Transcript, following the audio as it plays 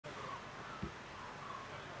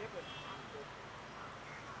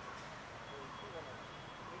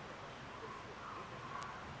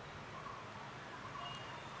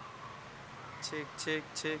Check, check,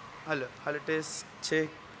 check. Hello, hello, test. Check,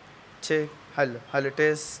 check. Hello, hello,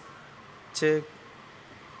 test. Check.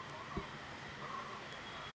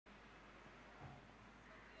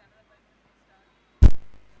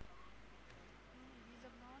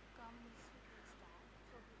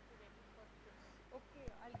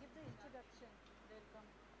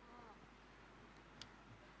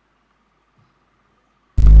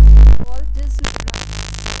 Walt Disney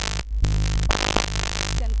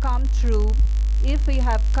can come true if we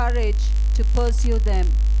have courage to pursue them.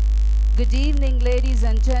 Good evening, ladies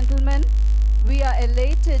and gentlemen. We are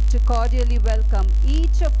elated to cordially welcome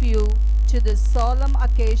each of you to this solemn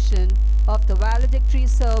occasion of the Valedictory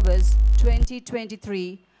Service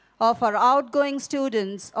 2023 of our outgoing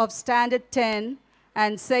students of Standard 10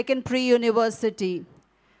 and 2nd Pre-University.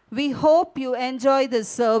 We hope you enjoy this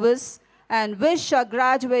service and wish our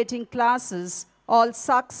graduating classes all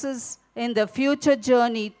success in their future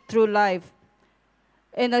journey through life.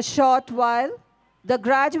 In a short while, the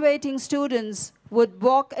graduating students would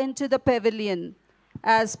walk into the pavilion.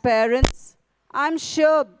 As parents, I'm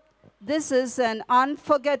sure this is an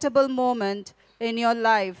unforgettable moment in your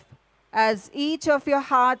life, as each of your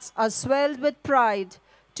hearts are swelled with pride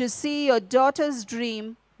to see your daughter's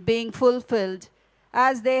dream being fulfilled,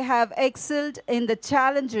 as they have excelled in the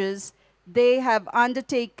challenges they have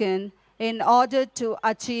undertaken in order to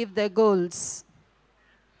achieve their goals.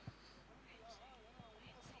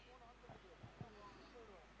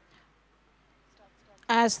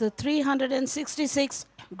 As the 366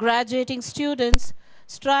 graduating students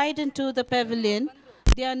stride into the pavilion,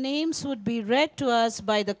 their names would be read to us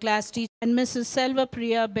by the class teacher and Mrs. Selva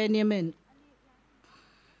Priya Benjamin.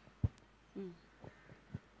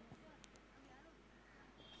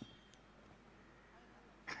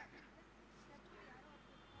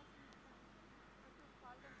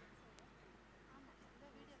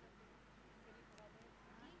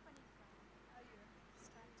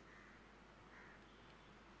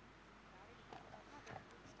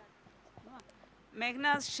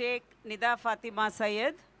 Mehnaz Sheikh Nida Fatima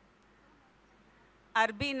Sayed,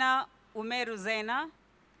 Arbina Umer Uzaina,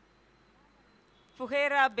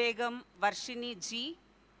 Fuhera Begum Varshini G,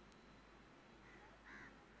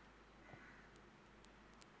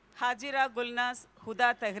 Hajira Gulnas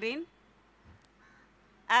Huda Tahrin,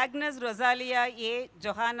 Agnes Rosalia A.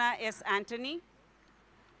 Johanna S. Anthony,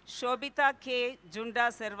 Shobita K.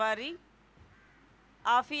 Junda Servari,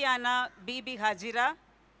 Afiana B.B. Hajira,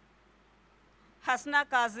 Hasna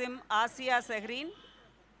Kazim Asia Sehrin,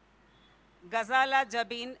 Ghazala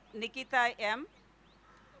Jabin Nikita M,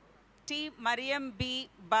 T. Mariam B.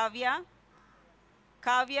 Bhavya,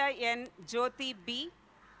 Kavya N. Jyoti B,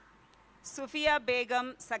 Sufia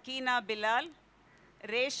Begum Sakina Bilal,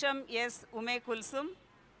 Resham S. Ume Kulsum,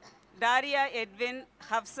 Daria Edwin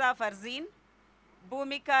Hafsa Farzin,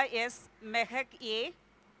 Bhumika S. Mehak A,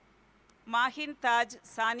 Mahin Taj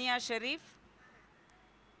Sania Sharif,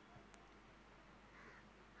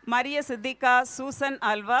 Maria Siddiqa Susan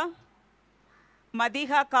Alva,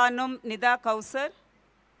 Madiha Khanum Nida Kausar,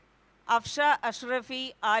 Afsha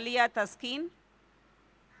Ashrafi Alia Taskin,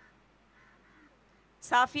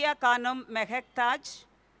 Safia Khanum Mehek Taj,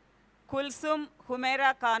 Kulsum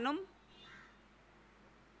Humaira Khanum,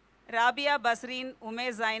 Rabia Basreen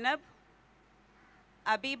Ume Zainab,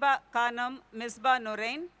 Abiba Khanum Misbah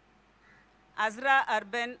Norain, Azra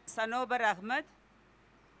Arben Sanobar Ahmed,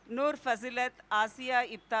 Noor Fazilat Asia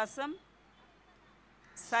Ibtasam,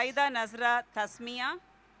 Saida Nazra Tasmia,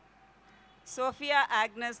 Sophia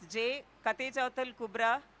Agnes J. Katechautal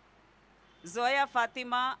Kubra, Zoya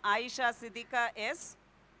Fatima Aisha Siddiqa S,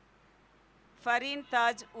 Fareen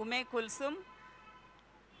Taj Ume Kulsum,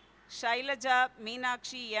 Shailaja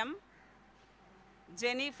Meenakshi M,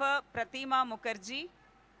 Jennifer Pratima Mukherjee,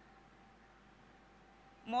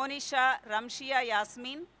 Monisha Ramshia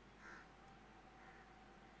Yasmin,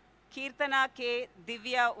 Kirtana K.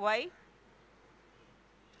 Divya Y,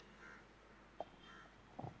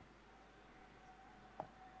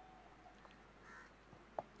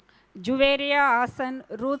 Juveria Asan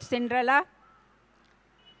Ruth Cinderella,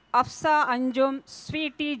 Afsa Anjum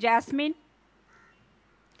Sweetie Jasmine,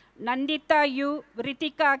 Nandita U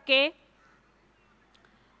Ritika K,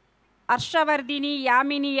 Arshavardhini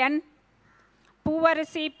Yamini N,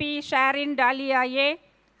 Puvarasi P Sharon Dalia A,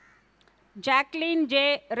 Jacqueline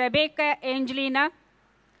J Rebecca Angelina,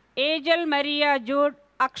 Angel Maria Jude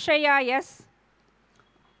Akshaya S,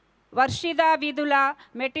 Varshida Vidula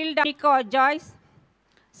Matilda Nico Joyce,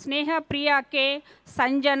 Sneha Priya K,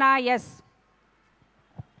 Sanjana S.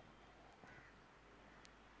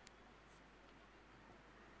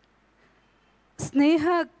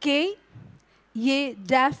 Sneha K, A.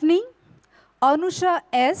 Daphne, Anusha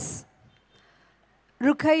S,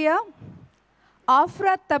 Rukhaya,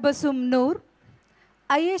 Afra Tabasum Noor,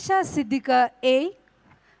 Ayesha Siddiqa A,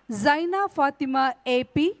 Zaina Fatima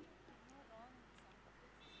AP,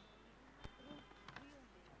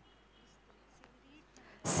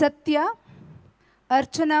 Satya,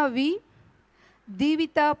 Archana V,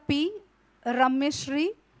 Divita P, Rameshri,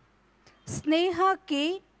 Sneha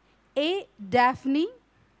K, A. Daphne,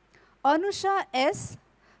 Anusha S,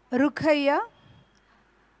 Rukhaya,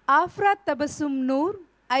 Afra Tabasum Noor,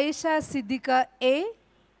 Aisha Siddiqa A,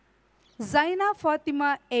 Zaina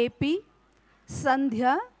Fatima AP,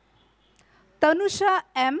 Sandhya, Tanusha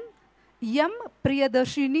M, Yam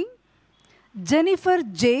Priyadarshini, Jennifer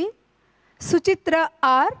J, Suchitra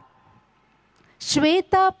R,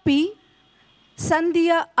 Shweta P,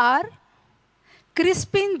 Sandhya R,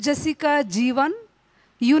 Crispin Jessica Jeevan,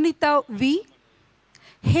 Unita V,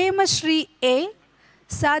 Hemashri A,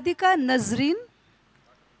 Sadika Nazreen,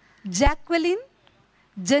 Jacqueline,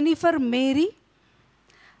 Jennifer Mary,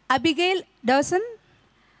 Abigail Dawson,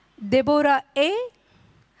 Deborah A,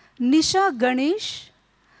 Nisha Ganesh,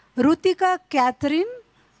 Rutika Catherine,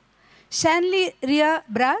 Shanley Ria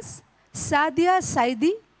Brass, Sadia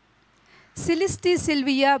Saidi, Celeste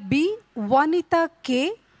Sylvia B, Vanita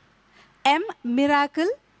K, M. Miracle,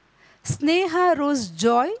 Sneha Rose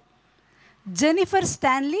Joy, Jennifer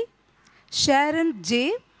Stanley, Sharon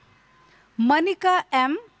J, Monica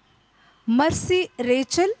M, Mercy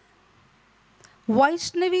Rachel,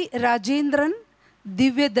 Vaishnavi Rajendran,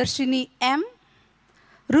 Divya Darshini M,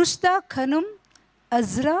 Rushda Khanum,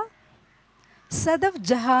 Azra, Sadaf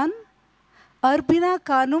Jahan, Arbina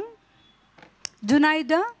Kanum,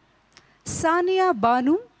 Junaida, Sania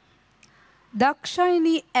Banu,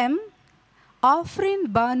 Dakshayani M,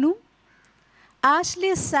 Afrin Banu,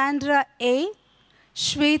 Ashley Sandra A,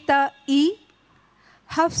 Shweta E,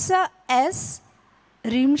 Hafsa S,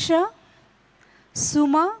 Rimsha,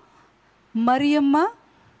 Suma, Mariamma,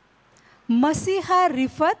 Masiha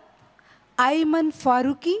Rifat, Ayman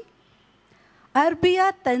Faruqi,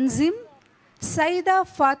 Arbia Tanzim, Saida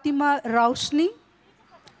Fatima Raushni,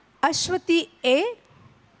 Ashwati A,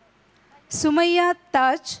 Sumaya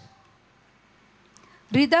Taj,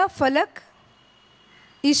 Rida Falak,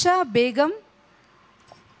 Isha Begum,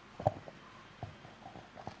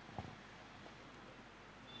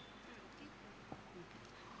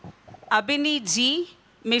 Abini G,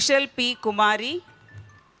 Michelle P. Kumari,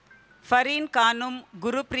 Fareen Kanum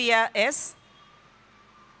Gurupriya S,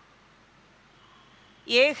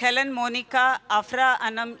 A. Helen Monica Afra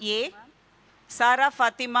Anam A, Sara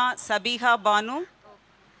Fatima Sabiha Banu,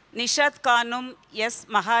 Nishat Kanum S.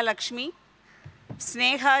 Mahalakshmi,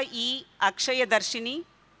 Sneha E. Akshaya Darshini,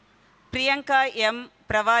 Priyanka M.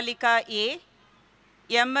 Pravalika A,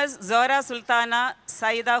 M.S. Zora Sultana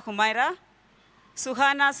Saida Humaira,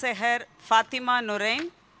 Suhana Seher Fatima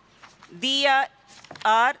Nurain, Diya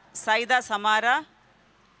R. Saida Samara,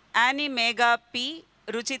 Annie Mega P.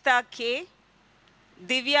 Ruchita K,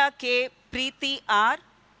 Divya K. Preeti R,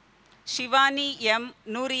 Shivani M.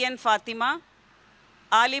 Nurian Fatima,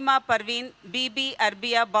 Alima Parveen B.B.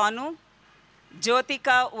 Arbia Banu,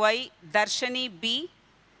 Jyotika Y. Darshani B,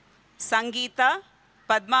 Sangeeta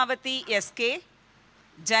Padmavati S.K,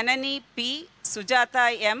 Janani P.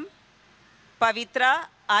 Sujata M, Pavitra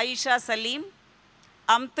Aisha Salim,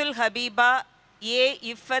 Amtul Habiba A.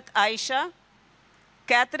 Iffat Aisha,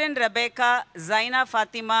 Catherine Rebecca Zaina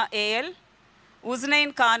Fatima A.L,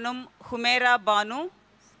 Uznain Kanum Humaira Banu,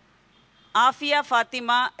 Afia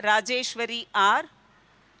Fatima Rajeshwari R,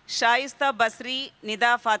 Shaista Basri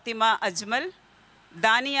Nida Fatima Ajmal,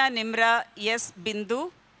 Dania Nimra S.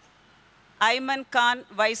 Bindu, Ayman Khan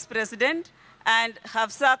Vice President, and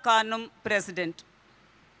Hafsa Khanum President.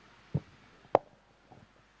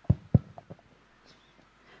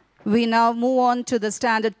 We now move on to the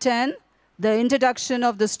Standard 10. The introduction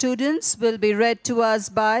of the students will be read to us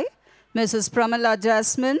by Mrs. Pramila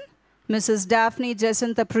Jasmine, Mrs. Daphne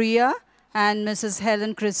Jesantha Priya, and Mrs.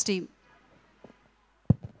 Helen Christie.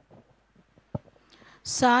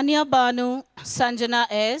 Sania Banu, Sanjana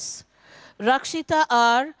S, Rakshita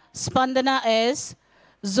R, Spandana S,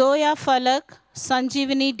 Zoya Falak,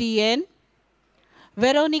 Sanjeevani DN,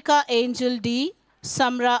 Veronica Angel D,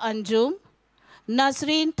 Samra Anjum,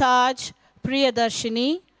 Nazreen Taj,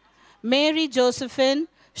 Priyadarshini, Mary Josephine,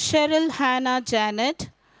 Cheryl Hannah Janet,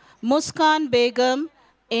 Muskan Begum,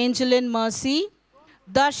 Angeline Mercy,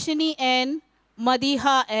 Darshini N,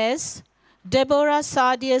 Madiha S, Deborah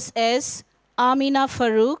Sadius S, Amina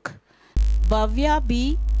Farooq, Bhavya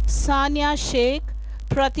B, Sania Sheikh,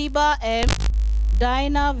 Pratibha M,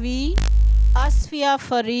 Diana V, Asfia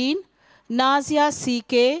Fareen, Nazia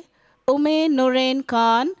CK, Ume Nurain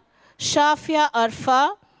Khan, Shafia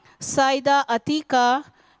Arfa, Saida Atika,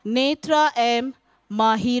 Netra M,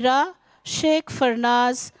 Mahira, Sheikh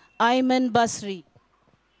Farnaz, Ayman Basri.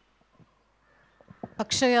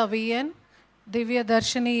 Akshaya VN, Divya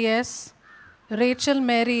Darshini S, Rachel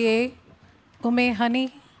Mary A, Ume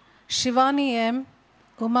Hani, Shivani M,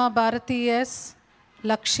 Uma Bharati S,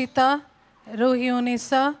 Lakshita, Ruhi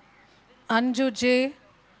Unisa, Anju J,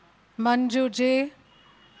 Manju J,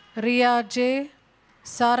 Ria J,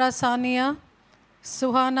 Sara Sania,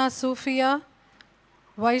 Suhana Sufia,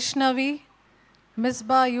 Vaishnavi,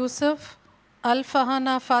 Misbah Yusuf,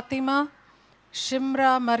 Al-Fahana Fatima,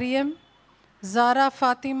 Shimra Mariam, Zara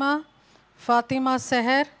Fatima, Fatima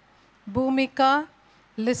Seher, Bhumika,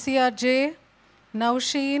 Lysia J,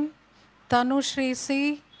 Nausheen, Tanushri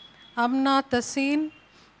C, Amna Tasin,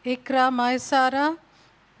 Ikra Maisara,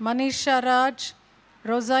 Manisha Raj,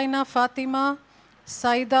 Rosaina Fatima,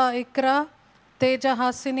 Saida Ikra, Teja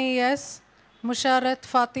Hasini S, Musharat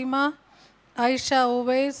Fatima, Aisha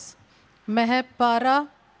Owais, Meheb Para,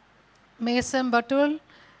 Mason Batul,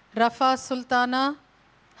 Rafa Sultana,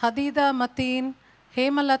 Hadida Mateen,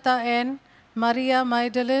 Hemalata N, Maria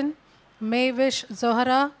Maidalin, Mavish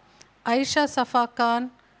Zohra, Aisha Safa Khan,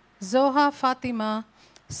 Zoha Fatima,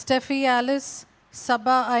 Steffi Alice,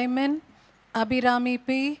 Sabah Ayman, Abirami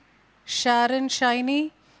P, Sharon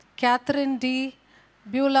Shiny, Catherine D,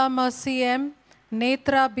 Beulah Mercy M,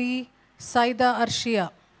 Netra B, Saida Arshia.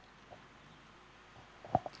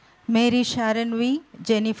 Mary Sharon V,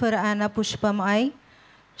 Jennifer Anna Pushpam I,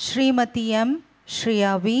 Srimati M,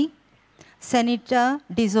 Shriya V, Senator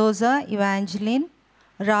D'Souza Evangeline,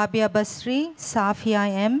 Rabia Basri, Safia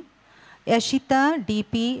M, Yashita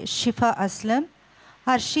DP Shifa Aslam,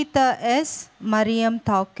 Harshita S, Mariam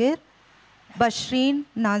Taukir, Bashreen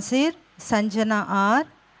Nazir, Sanjana R,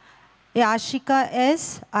 Yashika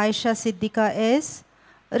S, Aisha Siddika S,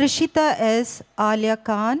 Rishita S, Alia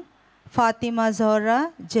Khan, Fatima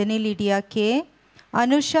Zahra, Jenny Lydia K,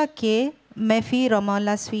 Anusha K, Mefi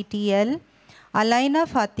Ramallah Sweetie L, Alaina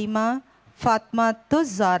Fatima, Fatma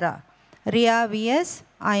Zara, Ria VS,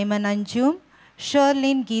 Ayman Anjum,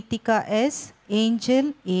 Sherlyn Geetika S,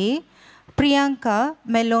 Angel A, Priyanka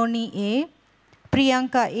Meloni A,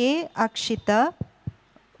 Priyanka A, Akshita,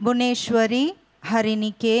 Buneshwari,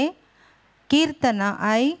 Harini K, Kirtana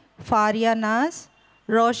I, Faria Naz,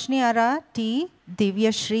 Roshni Ara T,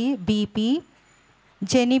 Divyashri BP,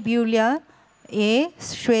 Jenny Bulia A,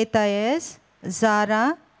 Shweta S,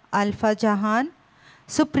 Zara, Alpha Jahan,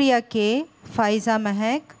 Supriya K, Faiza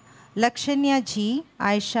Mahek, Lakshanya G,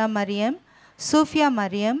 Aisha Mariam, Sufia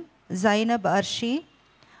Mariam, Zainab Arshi,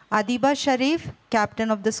 Adiba Sharif,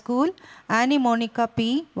 Captain of the School, Annie Monica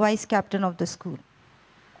P, Vice Captain of the School.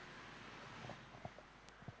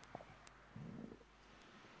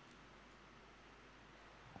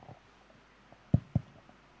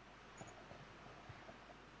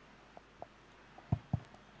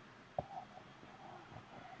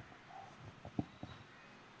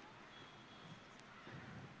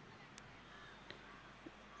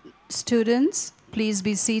 Students, please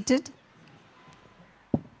be seated.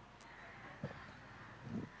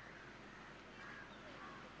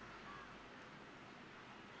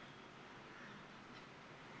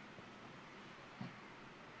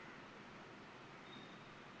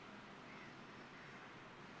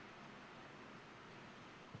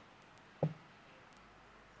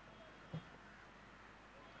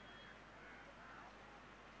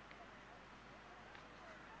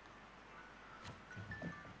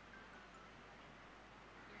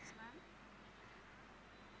 Yes, ma'am.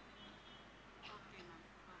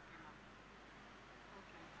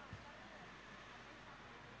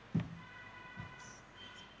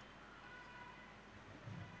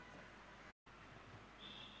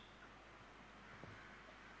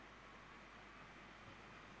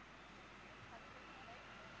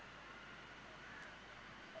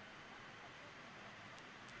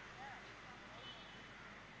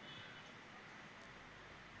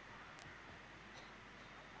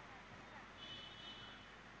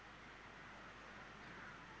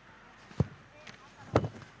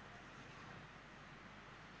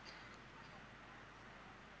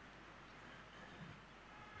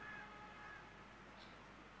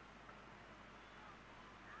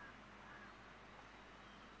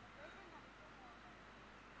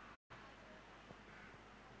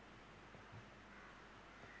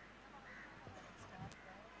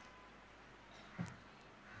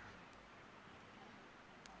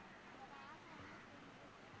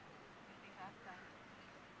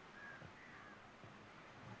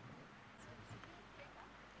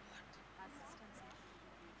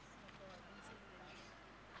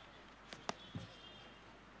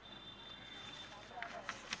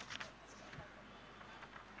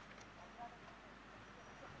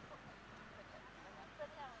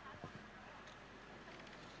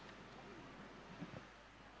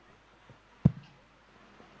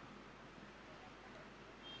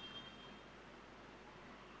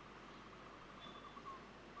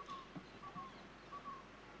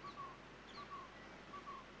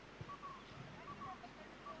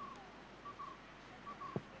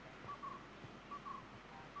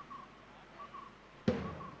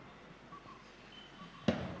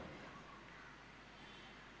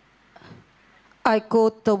 I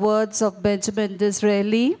quote the words of Benjamin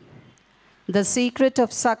Disraeli: "The secret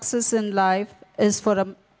of success in life is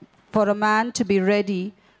for a man to be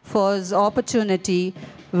ready for his opportunity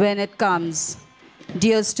when it comes."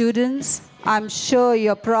 Dear students, I'm sure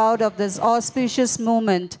you're proud of this auspicious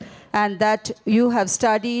moment and that you have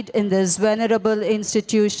studied in this venerable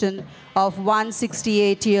institution of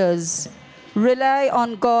 168 years. Rely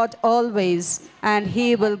on God always, and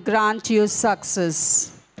He will grant you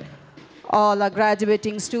success. All our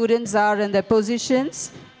graduating students are in their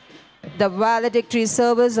positions. The valedictory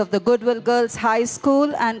service of the Goodwill Girls High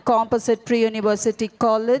School and Composite Pre-University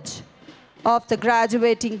College of the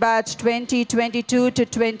graduating batch 2022 to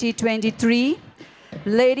 2023.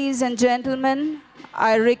 Ladies and gentlemen,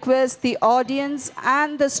 I request the audience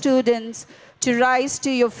and the students to rise to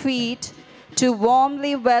your feet to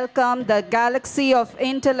warmly welcome the galaxy of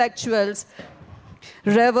intellectuals,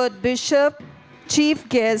 Revered Bishop, Chief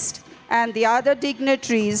Guest, and the other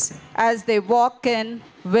dignitaries as they walk in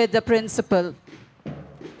with the principal.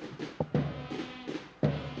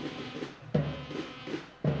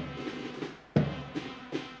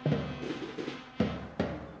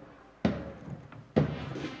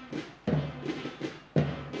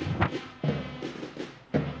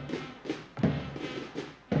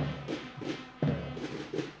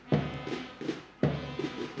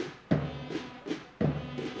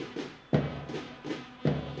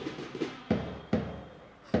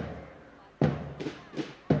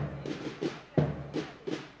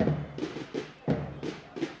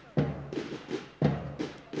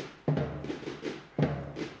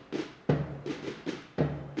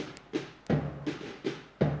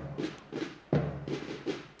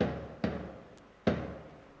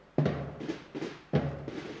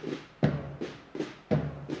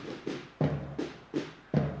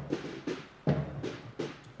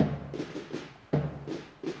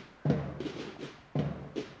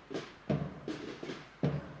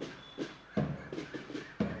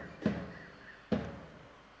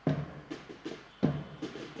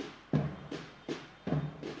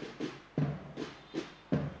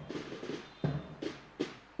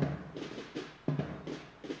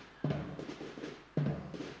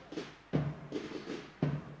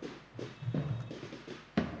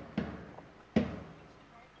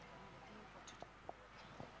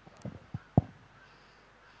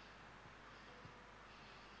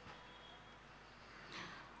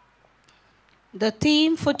 The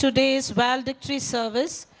theme for today's valedictory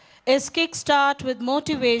service is Kickstart with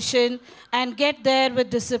Motivation and Get There with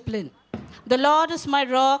Discipline. The Lord is my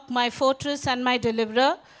rock, my fortress, and my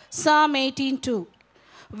deliverer. Psalm 18:2.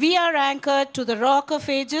 We are anchored to the rock of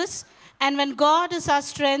ages, and when God is our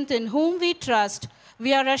strength in whom we trust,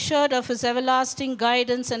 we are assured of His everlasting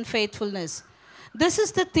guidance and faithfulness. This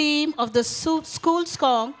is the theme of the school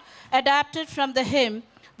song adapted from the hymn,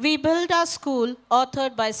 We Build Our School,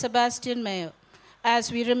 authored by Sebastian Mayer.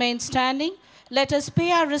 As we remain standing, let us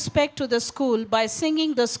pay our respect to the school by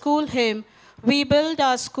singing the school hymn, We Build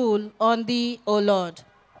Our School on Thee, O Lord.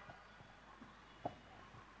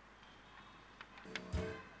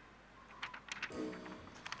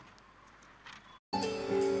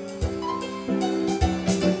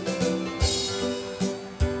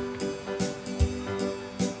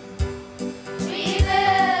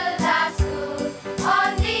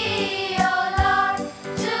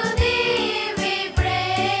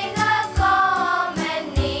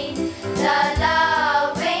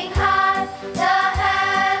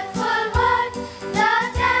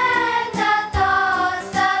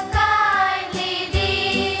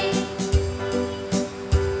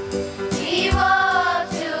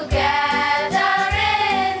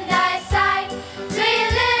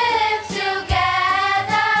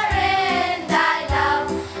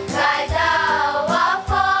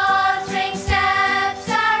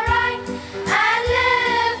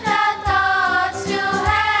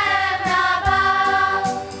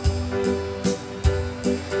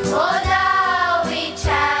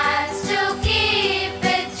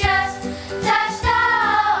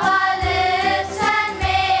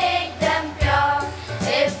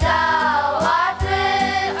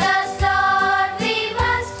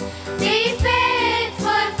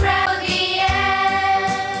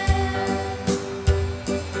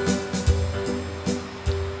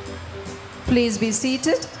 Please be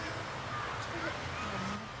seated.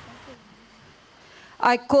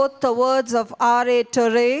 I quote the words of R.A.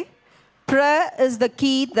 Torre, prayer is the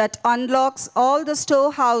key that unlocks all the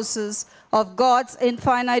storehouses of God's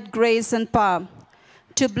infinite grace and power.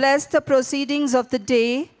 To bless the proceedings of the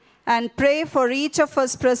day and pray for each of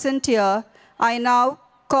us present here, I now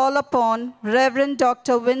call upon Reverend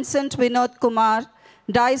Dr. Vincent Vinod Kumar,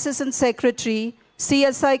 Diocesan Secretary,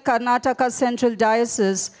 CSI Karnataka Central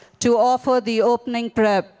Diocese, to offer the opening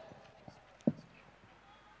prayer.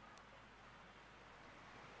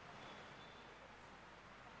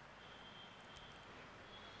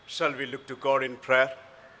 Shall we look to God in prayer?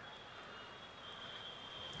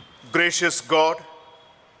 Gracious God,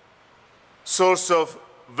 source of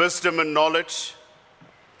wisdom and knowledge,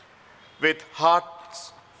 with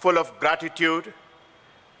hearts full of gratitude,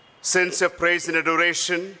 sincere praise and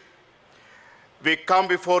adoration, we come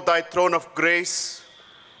before thy throne of grace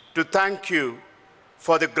to thank you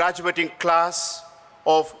for the graduating class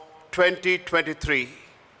of 2023.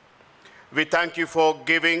 We thank you for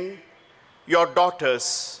giving your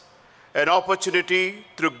daughters an opportunity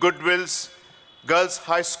through Goodwill's Girls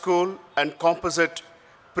High School and Composite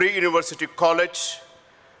Pre-University College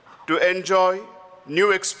to enjoy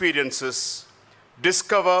new experiences,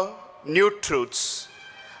 discover new truths,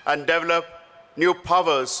 and develop new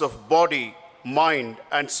powers of body, mind,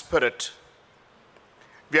 and spirit.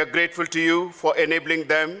 We are grateful to you for enabling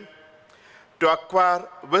them to acquire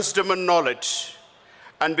wisdom and knowledge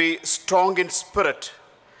and be strong in spirit,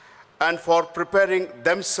 and for preparing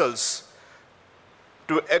themselves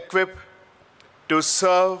to equip, to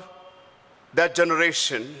serve their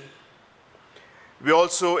generation. We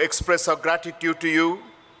also express our gratitude to you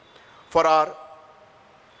for our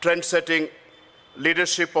trend-setting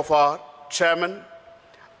leadership of our chairman,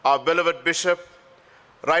 our beloved Bishop,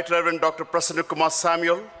 Right Reverend Dr. Prasanna Kumar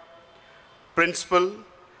Samuel, Principal,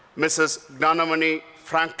 Mrs. Gnanamani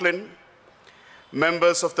Franklin,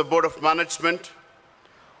 members of the Board of Management,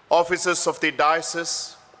 officers of the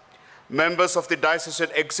diocese, members of the Diocesan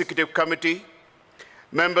Executive Committee,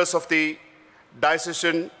 members of the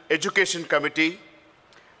Diocesan Education Committee,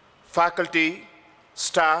 faculty,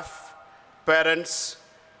 staff, parents,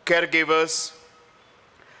 caregivers,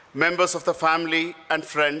 members of the family and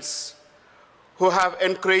friends who have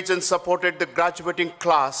encouraged and supported the graduating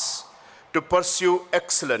class to pursue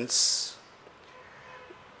excellence.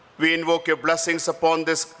 We invoke your blessings upon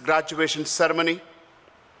this graduation ceremony.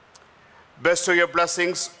 Bestow your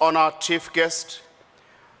blessings on our chief guest,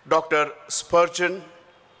 Dr. Spurgeon,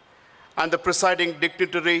 and the presiding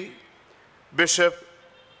dignitary, Bishop,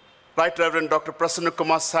 Right Reverend Dr. Prasanna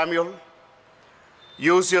Kumar Samuel.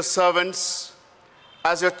 Use your servants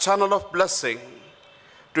as your channel of blessing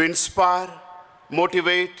to inspire,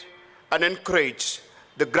 motivate, and encourage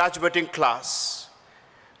the graduating class.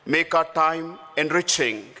 Make our time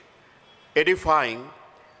enriching, edifying,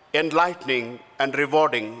 enlightening, and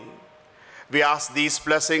rewarding. We ask these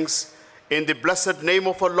blessings in the blessed name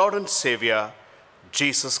of our Lord and Savior,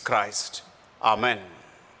 Jesus Christ. Amen.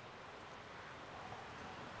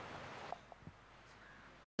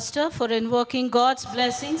 Pastor, for invoking God's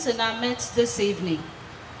blessings in our midst this evening.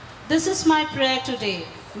 This is my prayer today.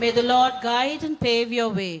 May the Lord guide and pave your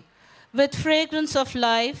way with fragrance of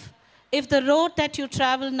life. If the road that you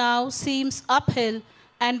travel now seems uphill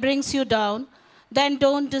and brings you down, then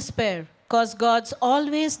don't despair, because God's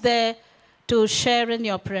always there to share in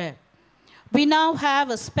your prayer. We now have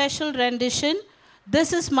a special rendition,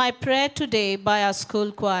 This Is My Prayer Today, by our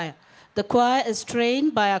school choir. The choir is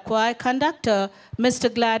trained by our choir conductor, Mr.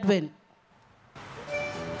 Gladwin.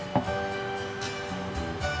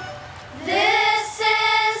 This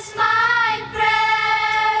is my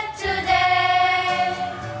prayer today.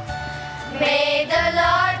 May the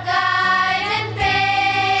Lord guide and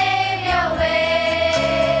pave your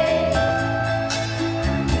way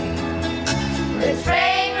with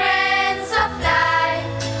fragrance of life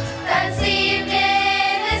conceived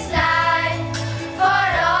in His life for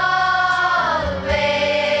always.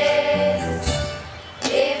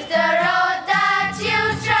 If the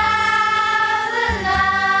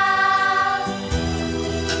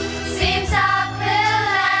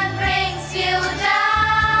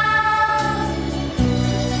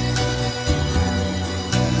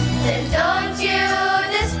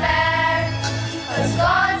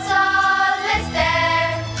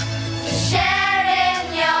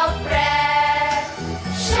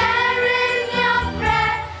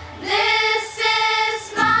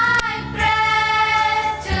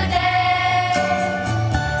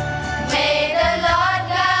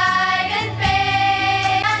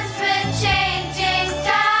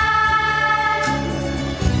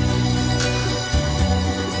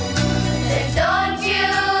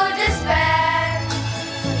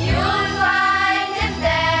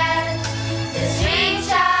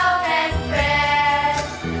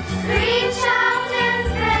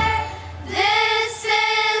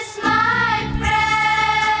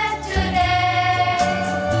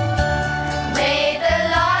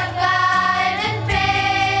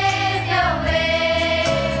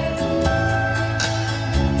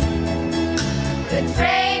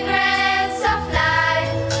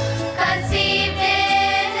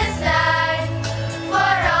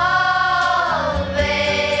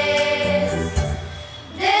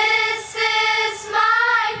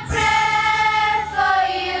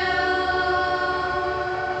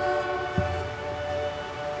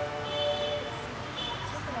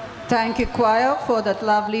Thank you, choir, for that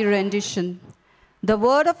lovely rendition. The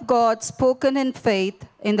word of God spoken in faith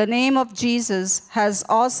in the name of Jesus has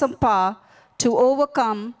awesome power to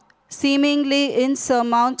overcome seemingly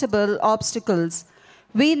insurmountable obstacles.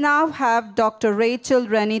 We now have Dr. Rachel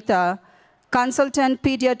Renita, consultant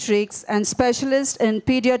pediatrics and specialist in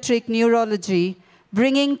pediatric neurology,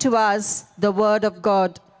 bringing to us the word of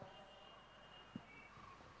God.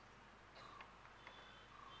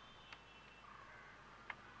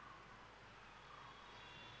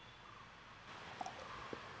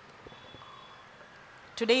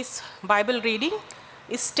 Today's Bible reading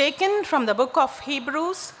is taken from the book of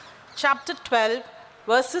Hebrews, chapter 12,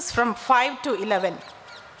 verses from 5 to 11.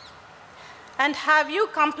 And have you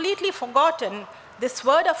completely forgotten this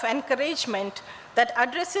word of encouragement that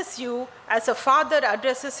addresses you as a father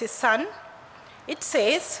addresses his son? It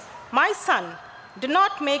says, "My son, do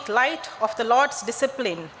not make light of the Lord's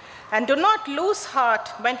discipline, and do not lose heart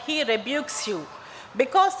when he rebukes you,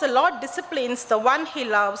 because the Lord disciplines the one he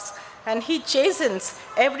loves, and he chastens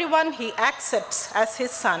everyone he accepts as his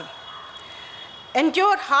son.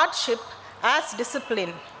 Endure hardship as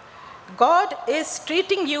discipline. God is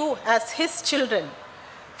treating you as his children.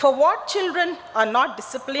 For what children are not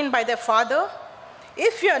disciplined by their father?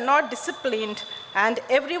 If you are not disciplined and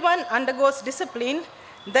everyone undergoes discipline,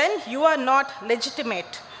 then you are not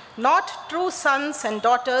legitimate, not true sons and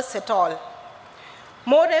daughters at all.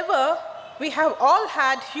 Moreover, we have all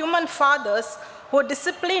had human fathers who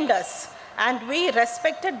disciplined us, and we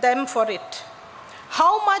respected them for it.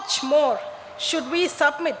 How much more should we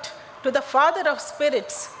submit to the Father of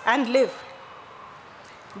spirits and live?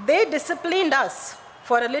 They disciplined us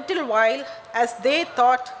for a little while as they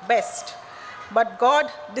thought best, but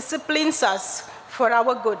God disciplines us for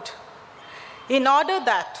our good, in order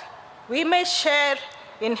that we may share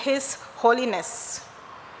in his holiness.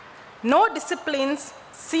 No discipline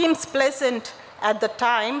seems pleasant at the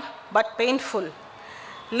time, but painful.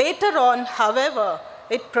 Later on, however,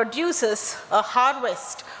 it produces a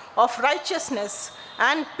harvest of righteousness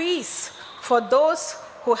and peace for those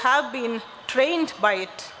who have been trained by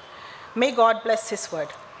it. May God bless his word.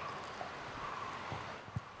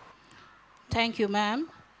 Thank you, ma'am.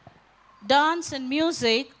 Dance and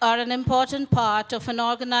music are an important part of an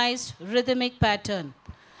organized rhythmic pattern.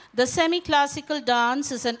 The semi-classical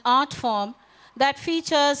dance is an art form that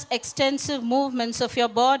features extensive movements of your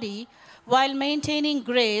body while maintaining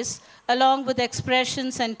grace along with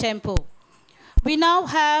expressions and tempo. We now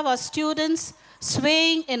have our students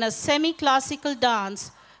swaying in a semi-classical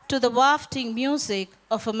dance to the wafting music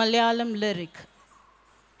of a Malayalam lyric.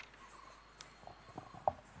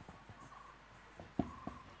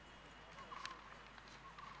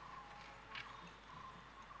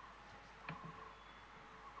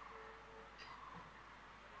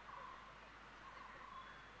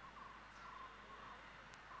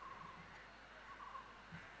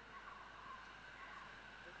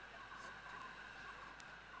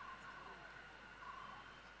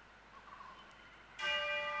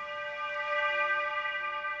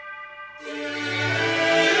 Thank you.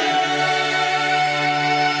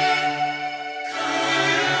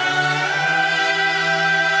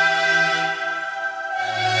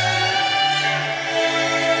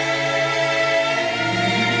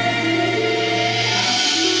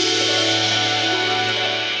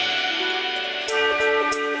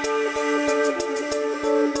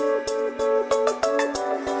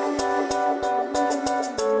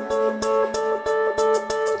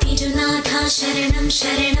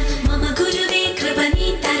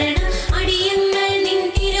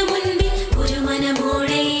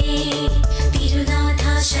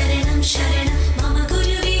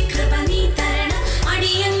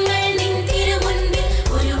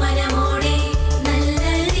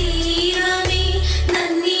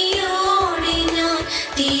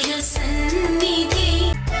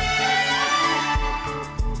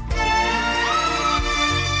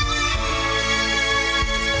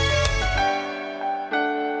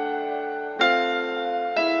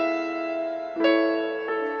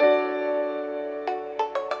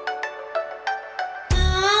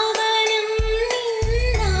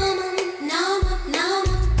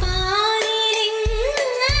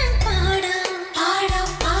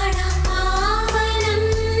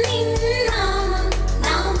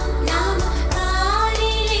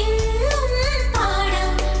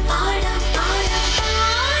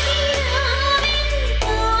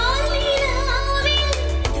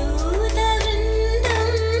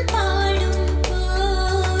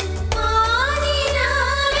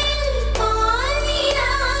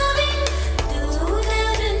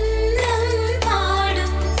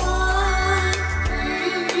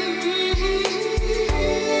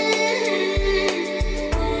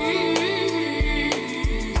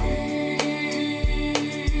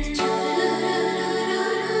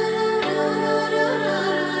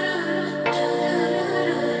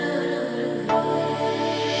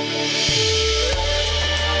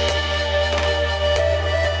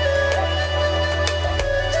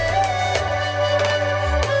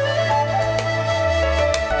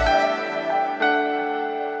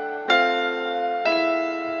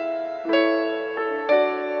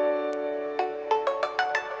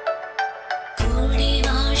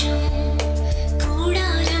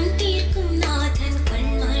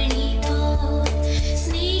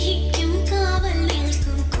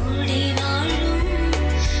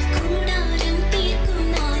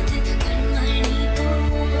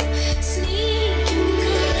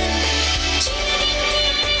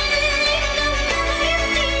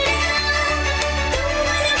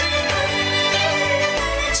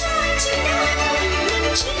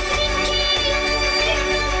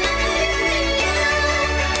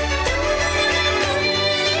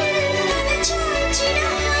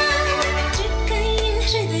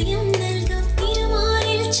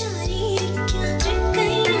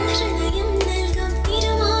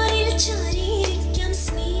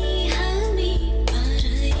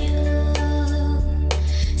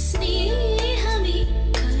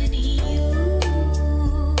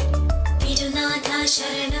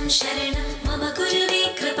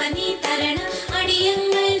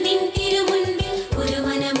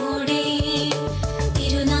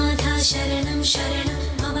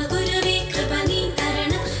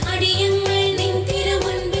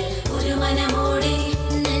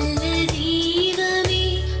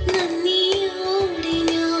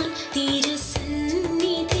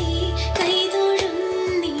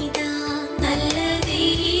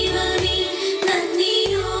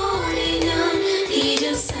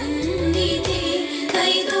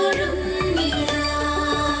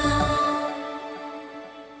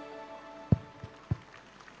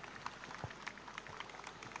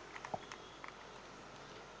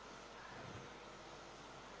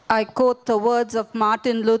 I quote the words of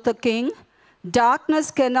Martin Luther King, "Darkness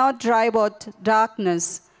cannot drive out darkness,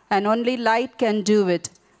 and only light can do it."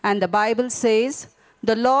 And the Bible says,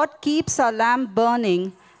 "The Lord keeps our lamp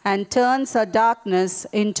burning and turns our darkness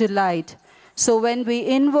into light." So when we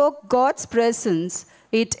invoke God's presence,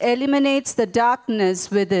 it eliminates the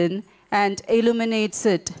darkness within and illuminates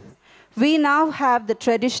it. We now have the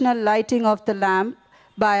traditional lighting of the lamp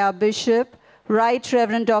by our Bishop, Right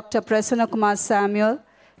Reverend Dr. Prasanna Kumar Samuel,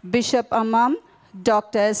 Bishop Ammam,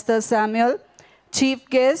 Dr. Esther Samuel, Chief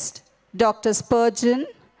Guest, Dr. Spurgeon,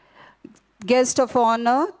 Guest of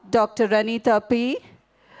Honor, Dr. Ranita P.,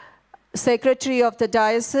 Secretary of the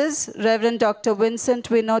Diocese, Reverend Dr. Vincent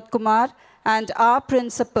Vinod Kumar, and our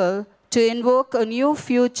Principal, to invoke a new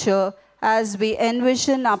future as we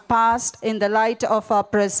envision our past in the light of our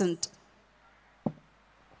present.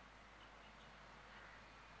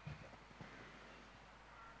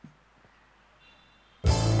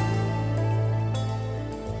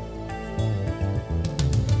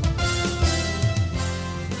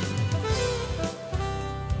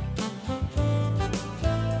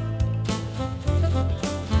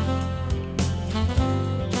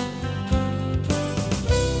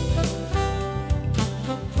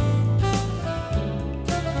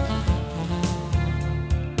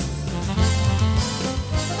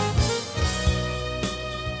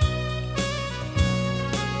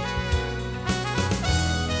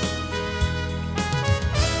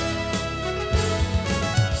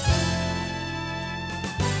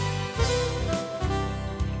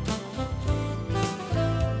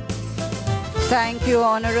 Thank you,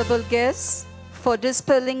 honorable guests, for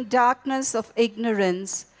dispelling darkness of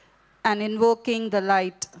ignorance and invoking the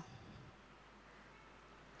light.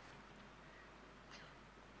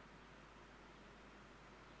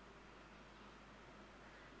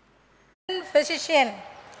 Physician.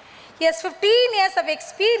 He has 15 years of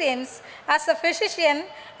experience as a physician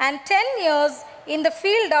and 10 years in the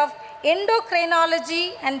field of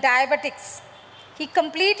endocrinology and diabetics. He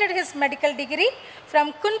completed his medical degree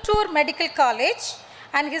from Kuntur Medical College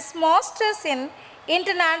and his master's in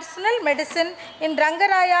international medicine in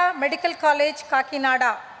Rangaraya Medical College,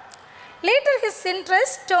 Kakinada. Later, his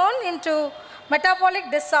interest turned into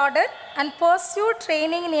metabolic disorder and pursued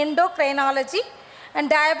training in endocrinology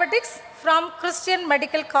and diabetics from Christian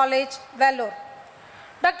Medical College, Vellore.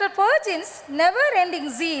 Dr. Purgin's never-ending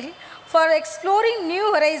zeal for exploring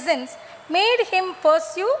new horizons made him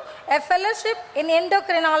pursue a fellowship in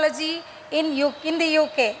endocrinology in the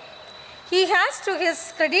UK. He has to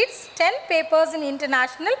his credits 10 papers in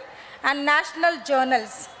international and national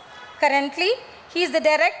journals. Currently, he is the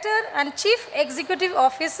Director and Chief Executive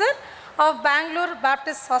Officer of Bangalore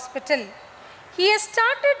Baptist Hospital. He has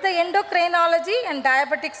started the endocrinology and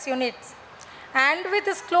diabetics units, and with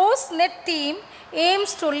his close-knit team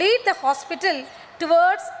aims to lead the hospital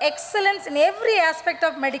towards excellence in every aspect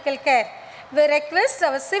of medical care. We request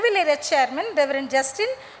our Civil Area Chairman, Reverend Justin,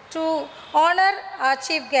 to honor our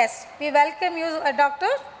chief guest. We welcome you, Doctor.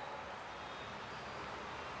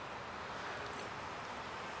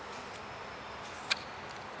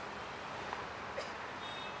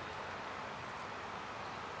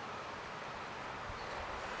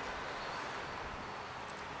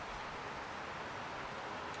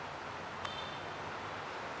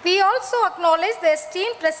 We also acknowledge the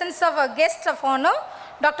esteemed presence of a guest of honor,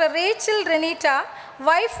 Dr. Rachel Renita,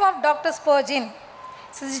 wife of Dr. Spurgeon.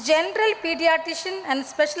 She is general pediatrician and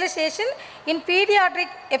specialization in pediatric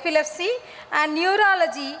epilepsy and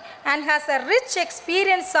neurology and has a rich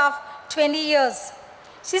experience of 20 years.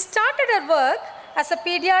 She started her work as a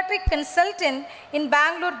pediatric consultant in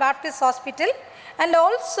Bangalore Baptist Hospital and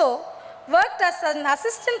also worked as an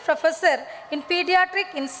assistant professor in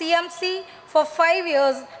pediatric in CMC for 5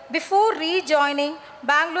 years before rejoining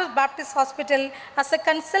Bangalore Baptist Hospital as a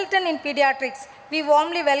consultant in pediatrics. We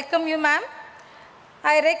warmly welcome you, ma'am.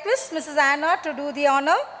 I request Mrs. Anna to do the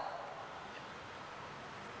honor.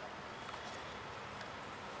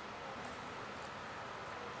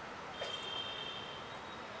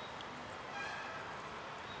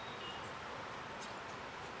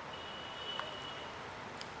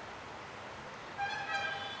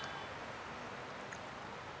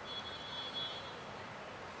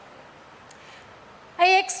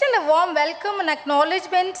 I extend a warm welcome and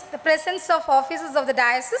acknowledgement the presence of officers of the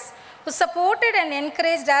diocese who supported and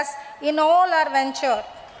encouraged us in all our venture.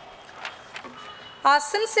 Our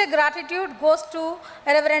sincere gratitude goes to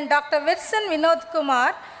Reverend Dr. Vincent Vinod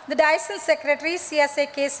Kumar, the Diocesan Secretary, CSA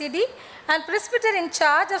KCD, and Presbyter in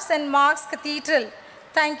charge of St. Mark's Cathedral.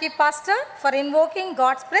 Thank you, Pastor, for invoking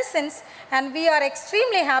God's presence, and we are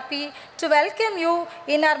extremely happy to welcome you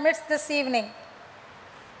in our midst this evening.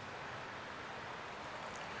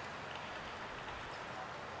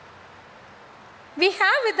 We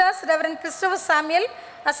have with us Reverend Christopher Samuel,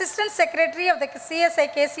 Assistant Secretary of the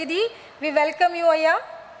CSI KCD. We welcome you, Aya.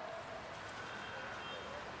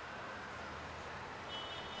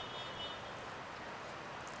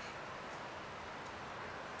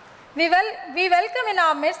 We welcome in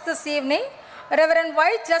our midst this evening Reverend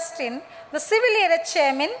Y. Justin, the Civil Area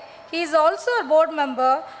Chairman. He is also a board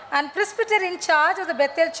member and presbyter in charge of the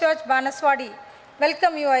Bethel Church, Banaswadi.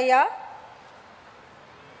 Welcome you, Aya.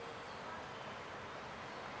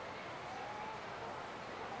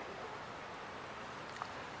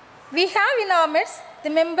 We have in our midst the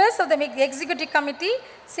members of the Executive Committee,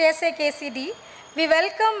 CSA KCD. We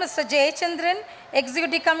welcome Mr. Jayachandran,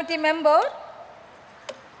 Executive Committee member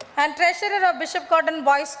and Treasurer of Bishop Cotton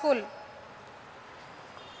Boys School.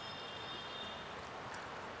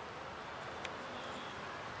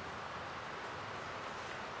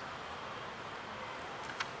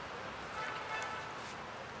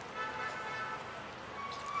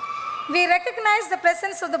 We recognize the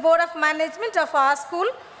presence of the Board of Management of our school,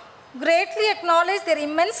 greatly acknowledge their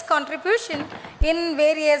immense contribution in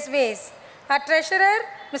various ways. Our Treasurer,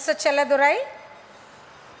 Mr. Cheladurai,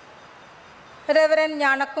 Reverend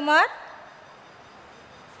Jnanakumar,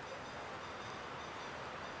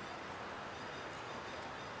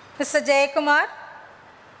 Mr. Jayakumar,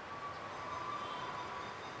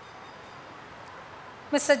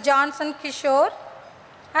 Mr. Johnson Kishore,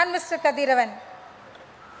 and Mr. Kadiravan.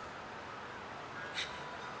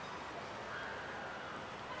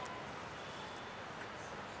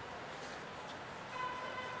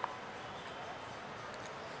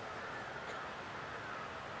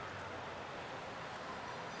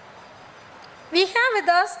 We have with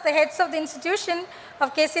us the heads of the institution,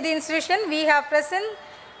 of KCD institution. We have present,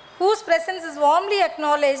 whose presence is warmly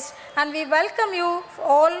acknowledged, and we welcome you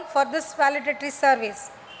all for this valedictory service.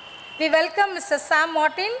 We welcome Mr. Sam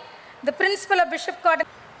Martin, the principal of Bishop Cotton.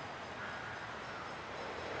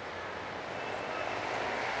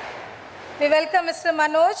 We welcome Mr.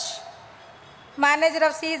 Manoj, manager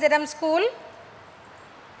of CZM School.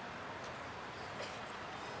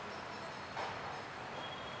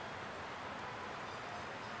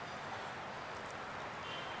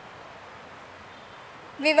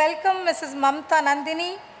 We welcome Mrs. Mamta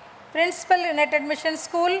Nandini, Principal, United Mission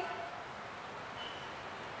School.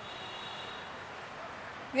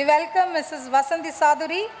 We welcome Mrs. Vasanthi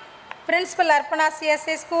Saduri, Principal, Arpana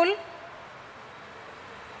CSA School.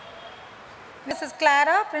 Mrs.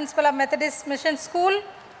 Clara, Principal of Methodist Mission School.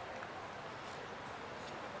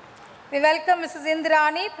 We welcome Mrs.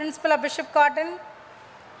 Indrani, Principal of Bishop Cotton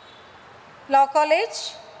Law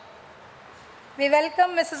College. We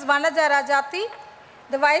welcome Mrs. Vanaja Rajati,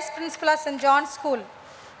 the Vice Principal of St. John's School.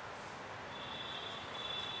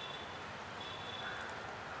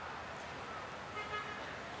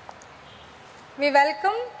 We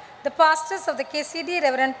welcome the pastors of the KCD,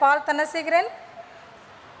 Reverend Paul Thanasekaran,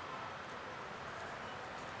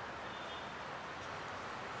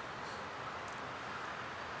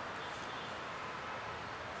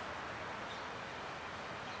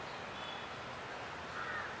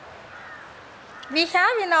 we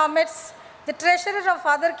have in our midst the treasurer of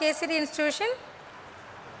other KCD institution,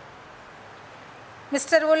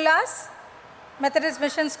 Mr. Ullas, Methodist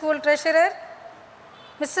Mission School treasurer,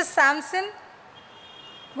 Mr. Samson,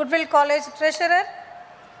 Goodwill College treasurer,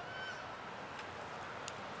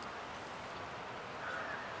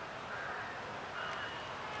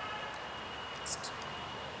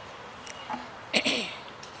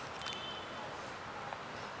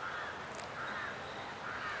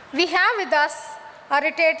 we have with us our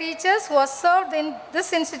retired teachers who have served in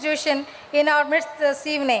this institution in our midst this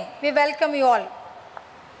evening. We welcome you all.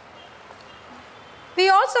 We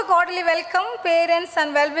also cordially welcome parents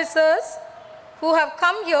and well-wishers who have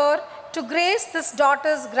come here to grace this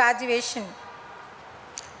daughter's graduation.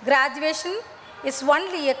 Graduation is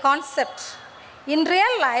only a concept. In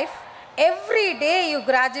real life, every day you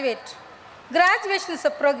graduate. Graduation is a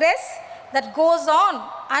progress that goes on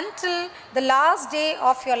until the last day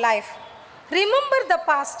of your life. Remember the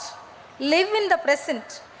past, live in the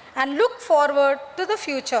present, and look forward to the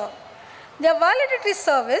future. The valedictory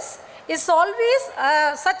service is always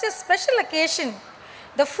such a special occasion,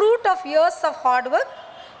 the fruit of years of hard work,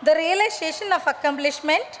 the realization of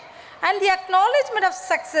accomplishment, and the acknowledgement of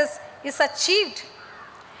success is achieved.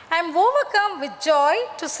 I am overcome with joy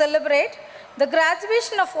to celebrate the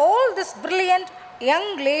graduation of all these brilliant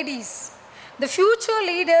young ladies, the future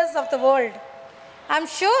leaders of the world. I am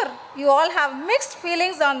sure you all have mixed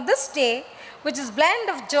feelings on this day, which is a blend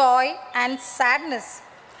of joy and sadness.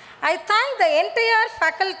 I thank the entire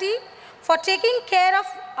faculty for taking care of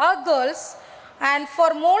our girls and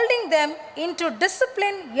for molding them into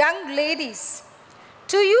disciplined young ladies.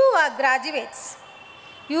 To you, our graduates,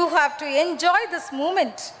 you have to enjoy this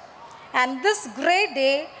moment and this great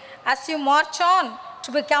day as you march on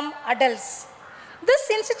to become adults. This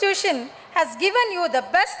institution has given you the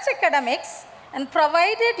best academics and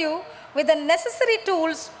provided you with the necessary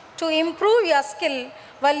tools to improve your skill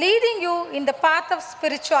while leading you in the path of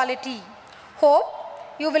spirituality. Hope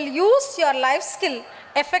you will use your life skill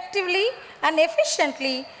effectively and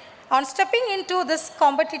efficiently on stepping into this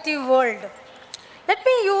competitive world. Let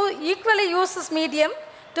me equally use this medium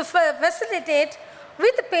to facilitate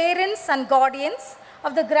with parents and guardians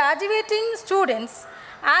of the graduating students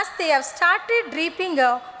as they have started reaping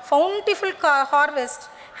a bountiful harvest,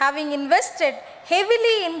 having invested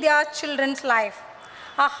heavily in their children's life.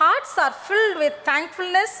 Our hearts are filled with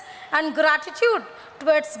thankfulness and gratitude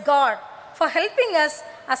towards God for helping us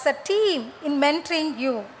as a team in mentoring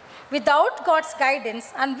you. Without God's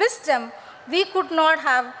guidance and wisdom, we could not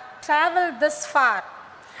have traveled this far.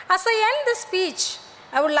 As I end this speech,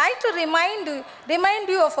 I would like to remind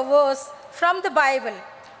you of a verse from the Bible,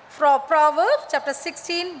 from Proverbs chapter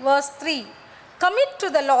 16, verse 3. Commit to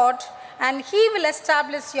the Lord, and He will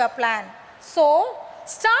establish your plan. So,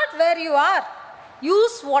 start where you are.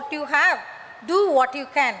 Use what you have. Do what you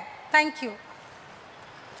can. Thank you.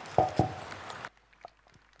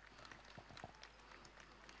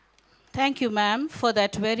 Thank you, ma'am, for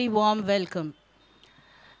that very warm welcome.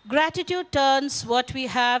 Gratitude turns what we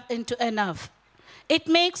have into enough. It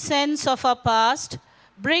makes sense of our past,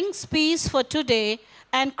 brings peace for today,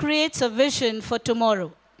 and creates a vision for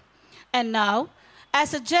tomorrow. And now,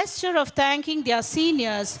 as a gesture of thanking their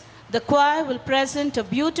seniors, the choir will present a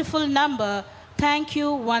beautiful number, Thank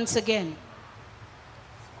You Once Again.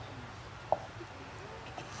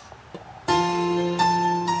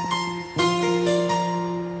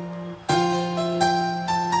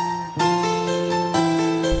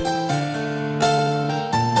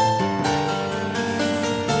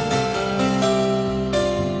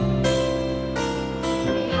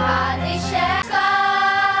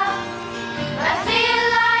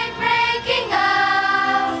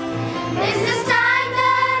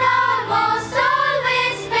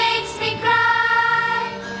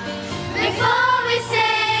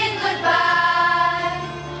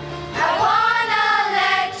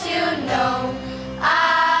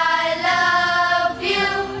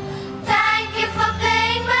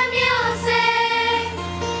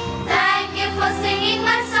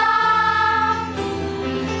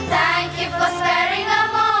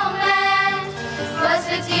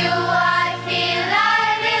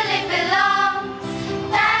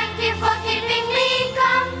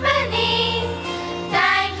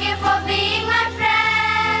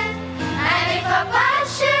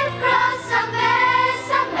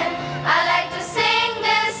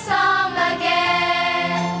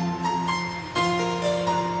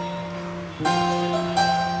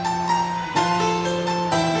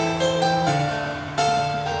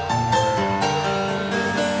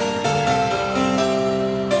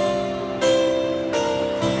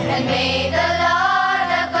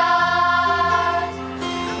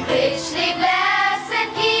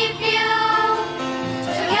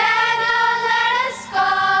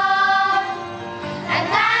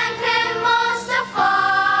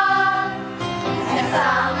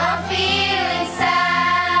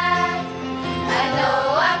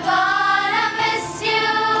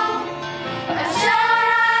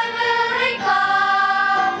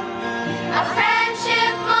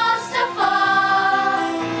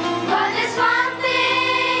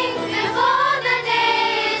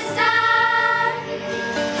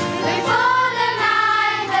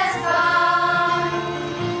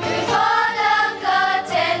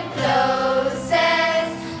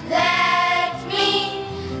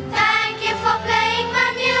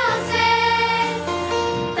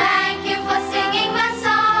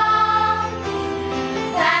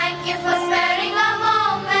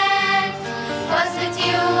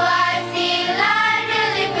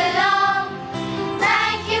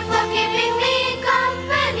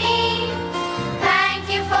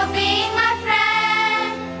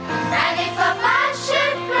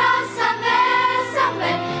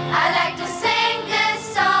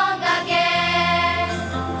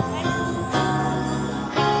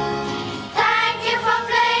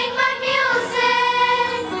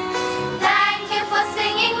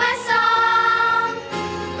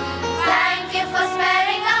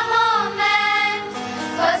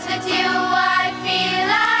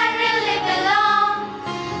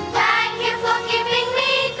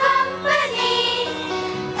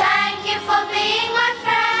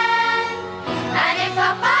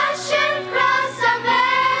 Passion cross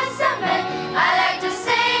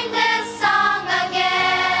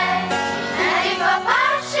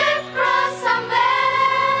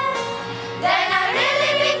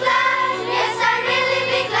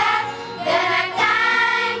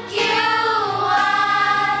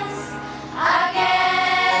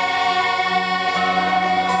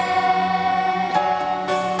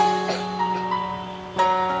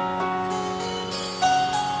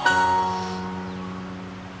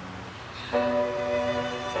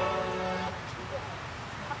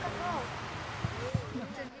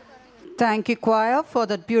Thank you, choir, for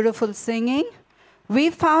that beautiful singing.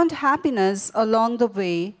 We found happiness along the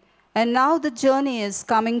way, and now the journey is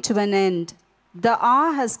coming to an end. The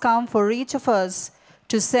hour has come for each of us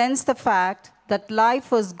to sense the fact that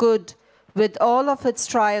life was good with all of its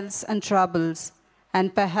trials and troubles,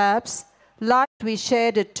 and perhaps we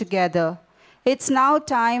shared it together. It's now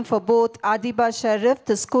time for both Adiba Sharif,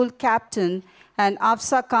 the school captain, and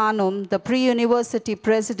Afsa Khanum, the pre-university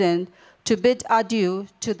president, to bid adieu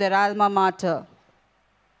to their alma mater.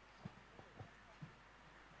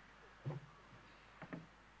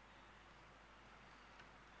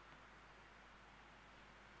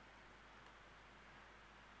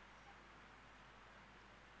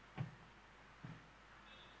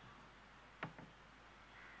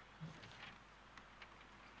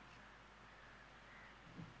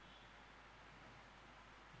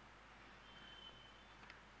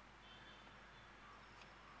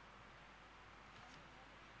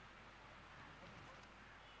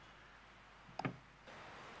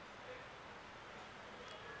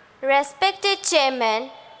 Respected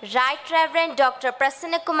Chairman, Right Reverend Dr.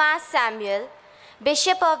 Prasanna Kumar Samuel,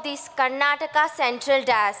 Bishop of the Karnataka Central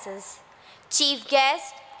Diocese, Chief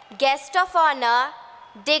Guest, Guest of Honor,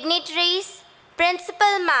 dignitaries,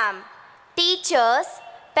 Principal Ma'am, teachers,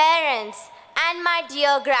 parents, and my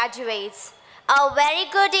dear graduates, a very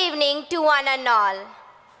good evening to one and all.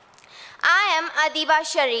 I am Adiba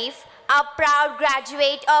Sharif, a proud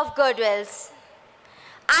graduate of Goodwills.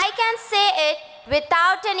 I can say it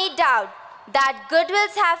without any doubt that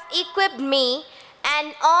Goodwills have equipped me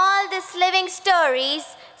and all these living stories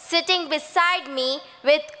sitting beside me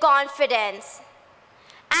with confidence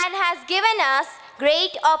and has given us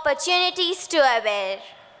great opportunities to avail.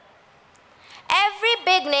 Every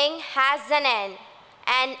beginning has an end,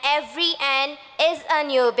 and every end is a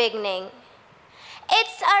new beginning.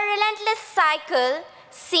 It's a relentless cycle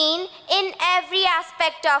seen in every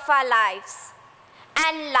aspect of our lives.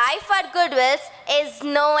 And life at Goodwills is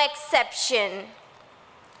no exception.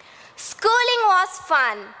 Schooling was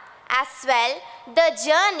fun. As well, the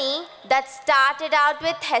journey that started out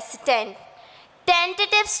with hesitant,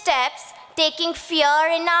 tentative steps taking fear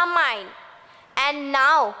in our mind. And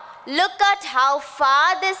now, look at how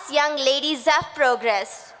far these young ladies have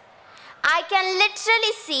progressed. I can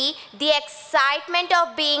literally see the excitement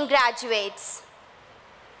of being graduates.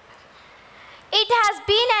 It has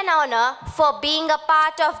been an honor for being a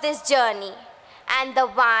part of this journey, and the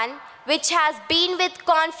one which has been with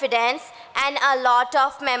confidence and a lot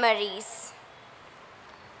of memories.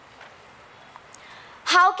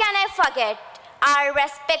 How can I forget our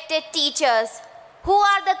respected teachers who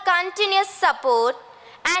are the continuous support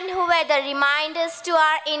and who were the reminders to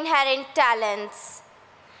our inherent talents.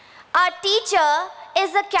 A teacher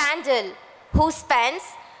is a candle who spends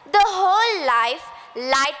the whole life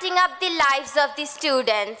lighting up the lives of the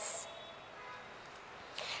students.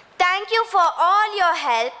 Thank you for all your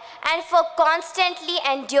help and for constantly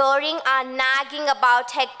enduring our nagging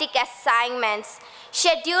about hectic assignments,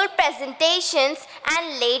 scheduled presentations,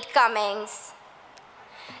 and late comings.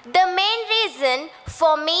 The main reason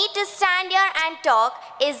for me to stand here and talk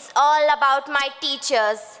is all about my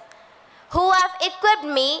teachers, who have equipped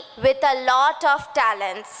me with a lot of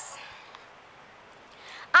talents.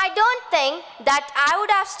 I don't think that I would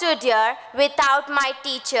have stood here without my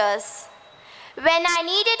teachers. When I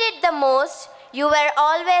needed it the most, you were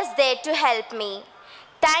always there to help me.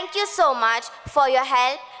 Thank you so much for your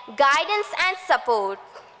help, guidance, and support.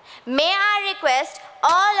 May I request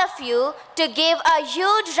all of you to give a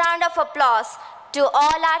huge round of applause to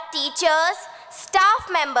all our teachers, staff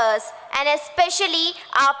members, and especially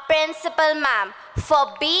our principal ma'am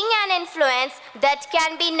for being an influence that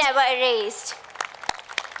can be never erased.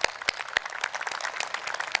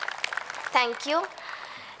 Thank you.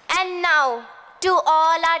 And now, to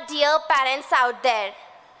all our dear parents out there,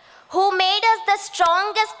 who made us the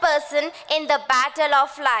strongest person in the battle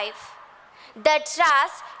of life. The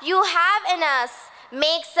trust you have in us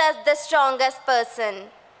makes us the strongest person.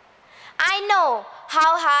 I know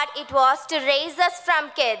how hard it was to raise us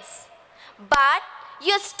from kids, but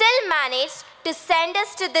you still managed to send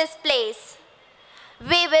us to this place.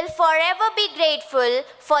 We will forever be grateful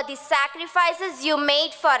for the sacrifices you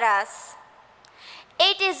made for us.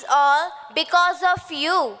 It is all because of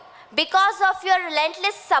you, because of your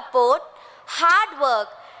relentless support, hard work,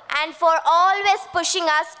 and for always pushing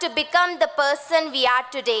us to become the person we are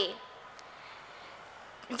today.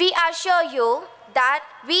 We assure you that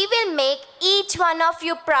we will make each one of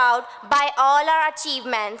you proud by all our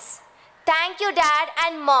achievements. Thank you, Dad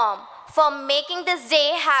and Mom, for making this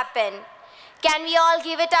day happen. Can we all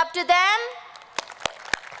give it up to them?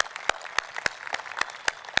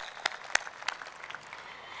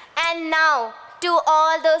 And now, to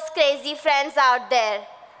all those crazy friends out there,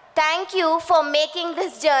 thank you for making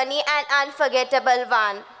this journey an unforgettable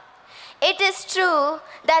one. It is true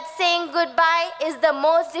that saying goodbye is the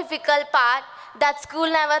most difficult part that school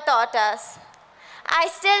never taught us. I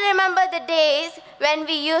still remember the days when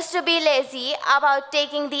we used to be lazy about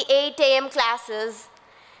taking the 8 a.m. classes,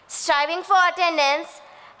 striving for attendance,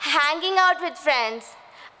 hanging out with friends,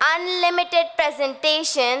 unlimited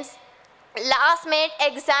presentations, last-minute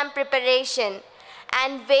exam preparation,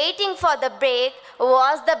 and waiting for the break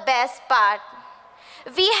was the best part.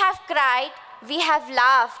 We have cried, we have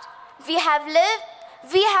laughed, we have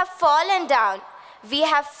lived, we have fallen down, we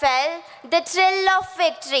have felt the thrill of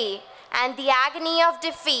victory and the agony of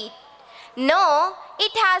defeat. No,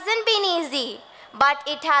 it hasn't been easy, but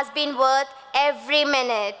it has been worth every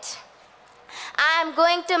minute. I am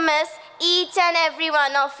going to miss each and every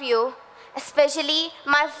one of you, especially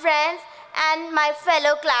my friends and my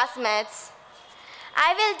fellow classmates.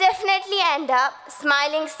 I will definitely end up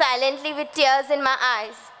smiling silently with tears in my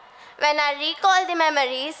eyes when I recall the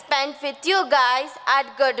memories spent with you guys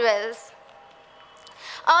at Goodwill's.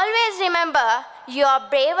 Always remember, you are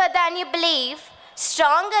braver than you believe,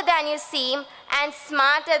 stronger than you seem, and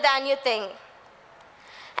smarter than you think.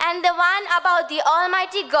 And the one about the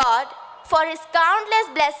Almighty God for His countless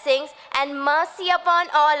blessings and mercy upon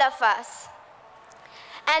all of us.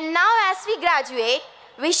 And now as we graduate,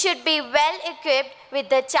 we should be well equipped with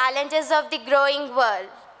the challenges of the growing world,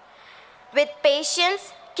 with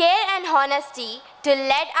patience, care and honesty to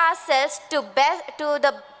lead ourselves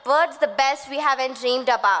towards the best we haven't dreamed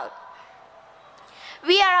about.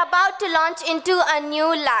 We are about to launch into a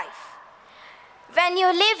new life. When you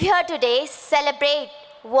live here today, celebrate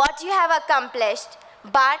what you have accomplished,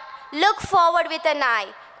 but look forward with an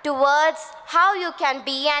eye towards how you can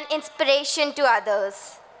be an inspiration to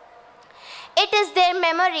others. It is their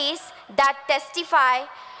memories that testify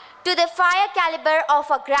to the fire caliber of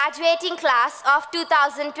a graduating class of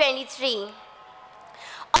 2023.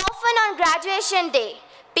 Often on graduation day,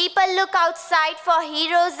 people look outside for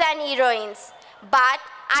heroes and heroines, but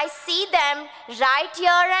I see them right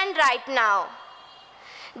here and right now.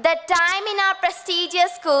 The time in our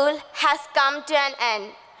prestigious school has come to an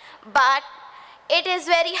end, but it is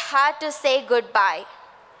very hard to say goodbye.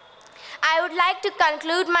 I would like to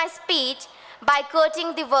conclude my speech by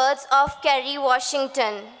quoting the words of Kerry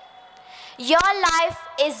Washington. Your life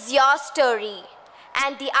is your story,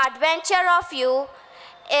 and the adventure of you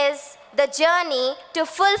is the journey to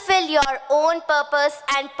fulfill your own purpose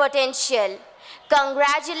and potential.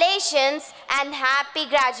 Congratulations and happy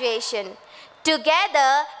graduation.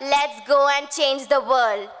 Together, let's go and change the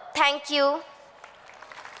world. Thank you.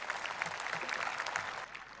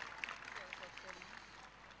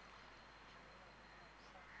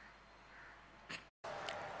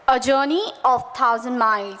 A journey of 1,000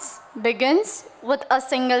 miles begins with a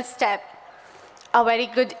single step. A very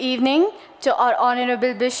good evening to our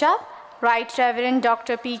Honorable Bishop, Right Reverend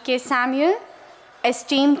Dr. P.K. Samuel,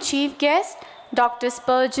 esteemed Chief Guest, Dr.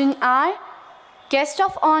 Spurgeon R., Guest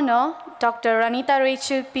of Honor, Dr. Ranita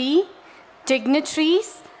Rachel P.,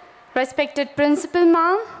 dignitaries, respected Principal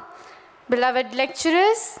Ma'am, beloved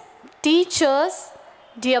lecturers, teachers,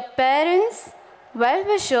 dear parents,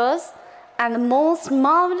 well-wishers, and the most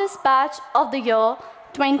marvelous batch of the year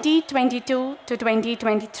 2022 to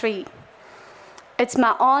 2023. It's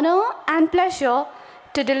my honor and pleasure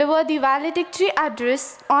to deliver the valedictory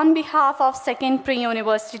address on behalf of second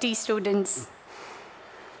pre-university students.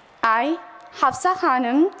 I, Hafsa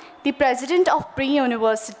Khanum, the president of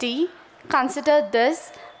pre-university, consider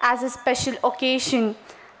this as a special occasion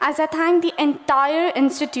as I thank the entire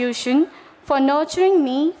institution for nurturing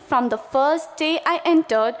me from the first day I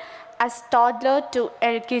entered as toddler to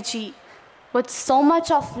LKG with so much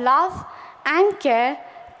of love and care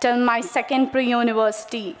till my second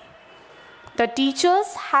pre-university. The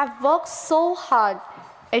teachers have worked so hard,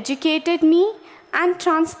 educated me and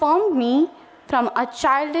transformed me from a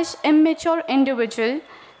childish, immature individual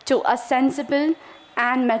to a sensible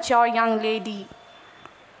and mature young lady.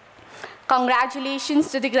 Congratulations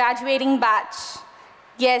to the graduating batch.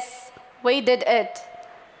 Yes, we did it.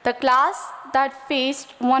 The class that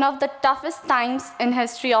faced one of the toughest times in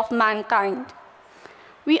history of mankind.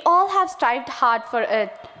 We all have strived hard for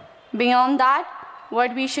it. Beyond that,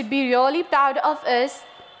 what we should be really proud of is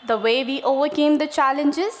the way we overcame the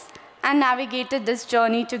challenges and navigated this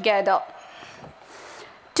journey together.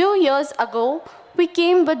 2 years ago, we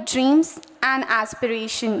came with dreams and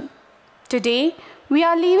aspiration. Today, we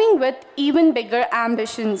are leaving with even bigger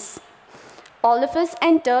ambitions. All of us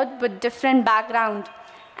entered with different backgrounds,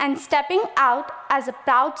 and stepping out as a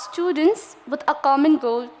proud students with a common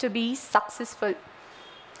goal to be successful.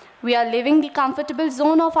 We are leaving the comfortable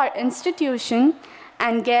zone of our institution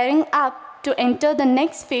and gearing up to enter the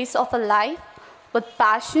next phase of a life with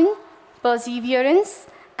passion, perseverance,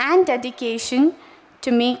 and dedication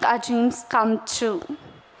to make our dreams come true.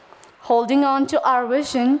 Holding on to our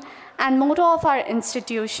vision and motto of our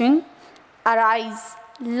institution, arise,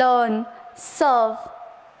 learn, serve,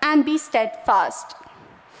 and be steadfast.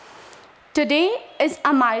 Today is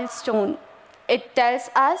a milestone. It tells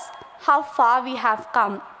us how far we have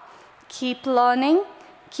come. Keep learning,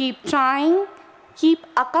 keep trying, keep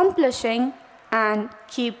accomplishing, and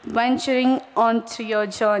keep venturing on through your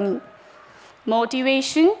journey.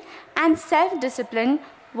 Motivation and self-discipline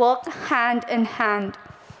work hand in hand.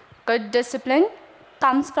 Good discipline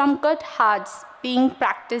comes from good hearts being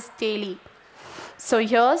practiced daily. So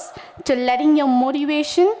here's to letting your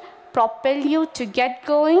motivation propel you to get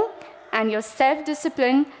going and your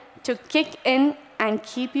self-discipline to kick in and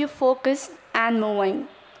keep you focused and moving.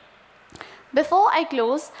 Before I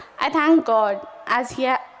close, I thank God as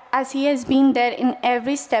He has been there in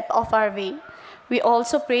every step of our way. We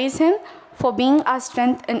also praise Him for being our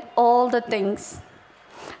strength in all the things.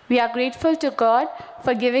 We are grateful to God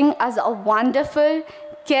for giving us a wonderful,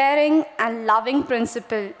 caring, and loving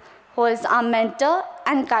principal who is our mentor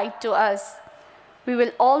and guide to us. We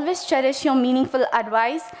will always cherish your meaningful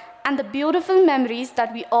advice and the beautiful memories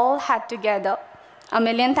that we all had together. A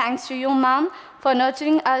million thanks to you, Mom, for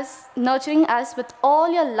nurturing us with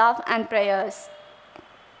all your love and prayers.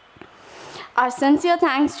 Our sincere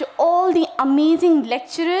thanks to all the amazing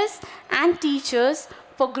lecturers and teachers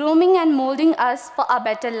for grooming and molding us for a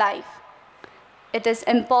better life. It is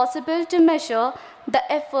impossible to measure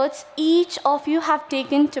the efforts each of you have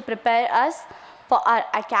taken to prepare us for our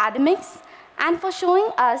academics and for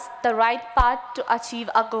showing us the right path to achieve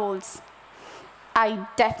our goals. I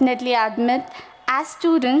definitely admit, as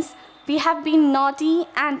students, we have been naughty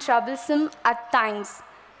and troublesome at times,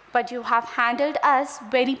 but you have handled us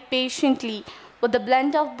very patiently with a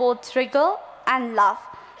blend of both rigor and love,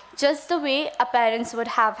 just the way our parents would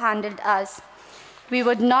have handled us. We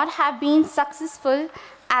would not have been successful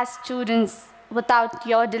as students without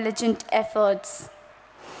your diligent efforts.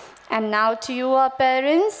 And now to you, our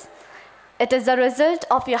parents, it is a result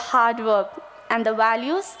of your hard work and the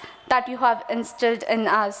values that you have instilled in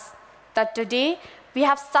us that today we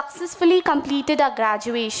have successfully completed our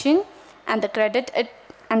graduation, and the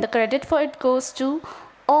credit for it goes to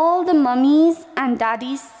all the mummies and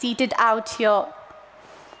daddies seated out here.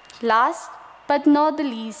 Last but not the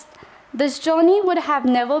least, this journey would have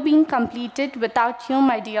never been completed without you,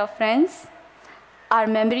 my dear friends. Our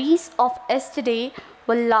memories of yesterday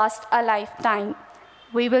will last a lifetime.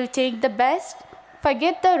 We will take the best,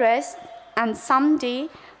 forget the rest, and someday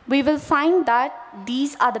we will find that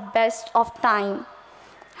these are the best of time.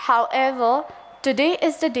 However, today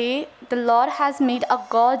is the day the Lord has made a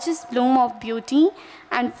gorgeous bloom of beauty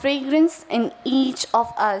and fragrance in each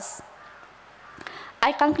of us.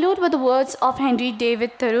 I conclude with the words of Henry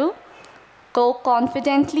David Thoreau: go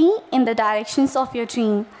confidently in the directions of your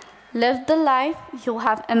dream. Live the life you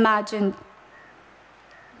have imagined.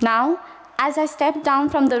 Now, as I step down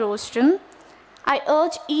from the rostrum, I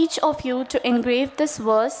urge each of you to engrave this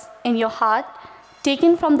verse in your heart,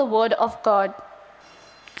 taken from the Word of God.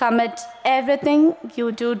 Commit everything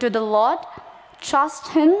you do to the Lord, trust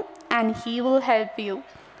Him, and He will help you.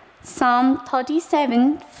 Psalm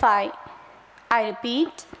 37:5. I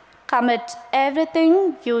repeat, commit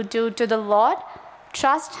everything you do to the Lord,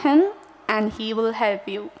 trust Him, and He will help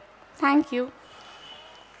you. Thank you.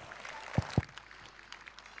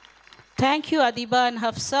 Thank you, Adiba and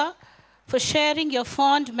Hafsa, for sharing your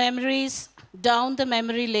fond memories down the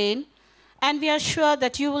memory lane. And we are sure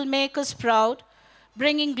that you will make us proud,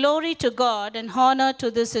 bringing glory to God and honor to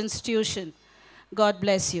this institution. God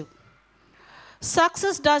bless you.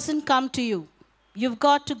 Success doesn't come to you. You've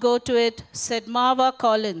got to go to it, said Marva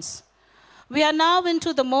Collins. We are now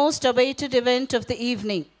into the most awaited event of the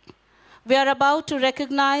evening. We are about to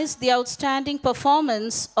recognize the outstanding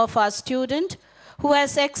performance of our student who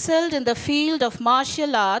has excelled in the field of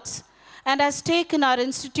martial arts and has taken our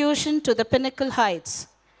institution to the pinnacle heights.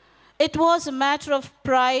 It was a matter of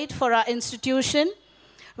pride for our institution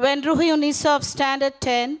when Ruhi Unisa of Standard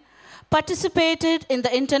 10 participated in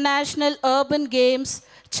the International Urban Games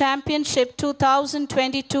Championship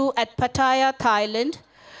 2022 at Pattaya, Thailand,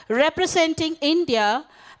 representing India,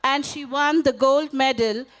 and she won the gold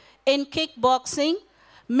medal in kickboxing,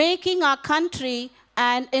 making our country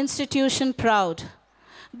and institution proud.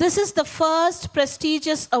 This is the first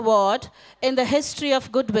prestigious award in the history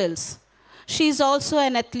of Goodwills. She is also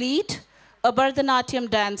an athlete, a Bharatanatyam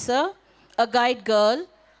dancer, a guide girl,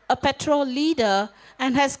 a patrol leader,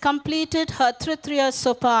 and has completed her Tritriya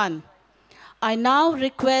Sopan. I now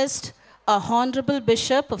request our Honorable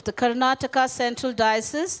Bishop of the Karnataka Central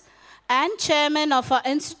Diocese and Chairman of our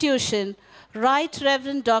institution, Right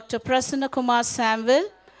Reverend Dr. Prasanna Kumar Samuel,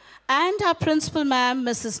 and our Principal Ma'am,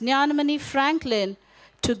 Mrs. Jnanamani Franklin,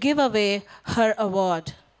 to give away her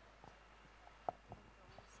award.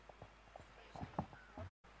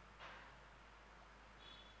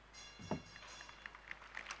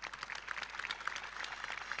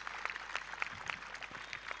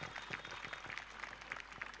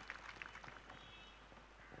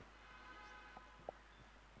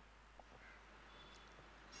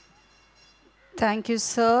 Thank you,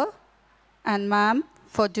 sir and ma'am,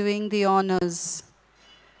 for doing the honors.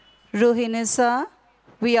 Ruhinisa,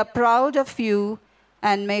 we are proud of you,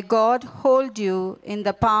 and may God hold you in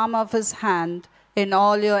the palm of his hand in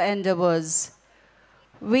all your endeavors.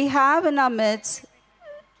 We have in our midst,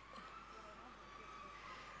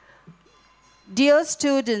 dear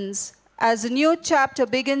students, as a new chapter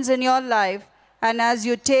begins in your life, and as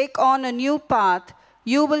you take on a new path,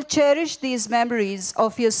 you will cherish these memories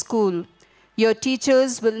of your school. Your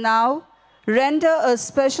teachers will now render a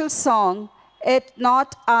special song, Yet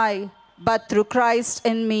Not I, but Through Christ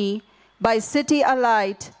in Me, by City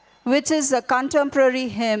Alight, which is a contemporary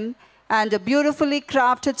hymn and a beautifully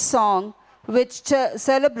crafted song which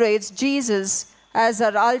celebrates Jesus as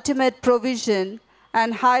our ultimate provision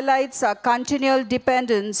and highlights our continual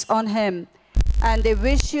dependence on him. And they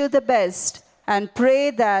wish you the best and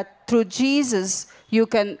pray that through Jesus you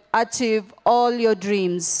can achieve all your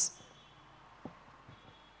dreams.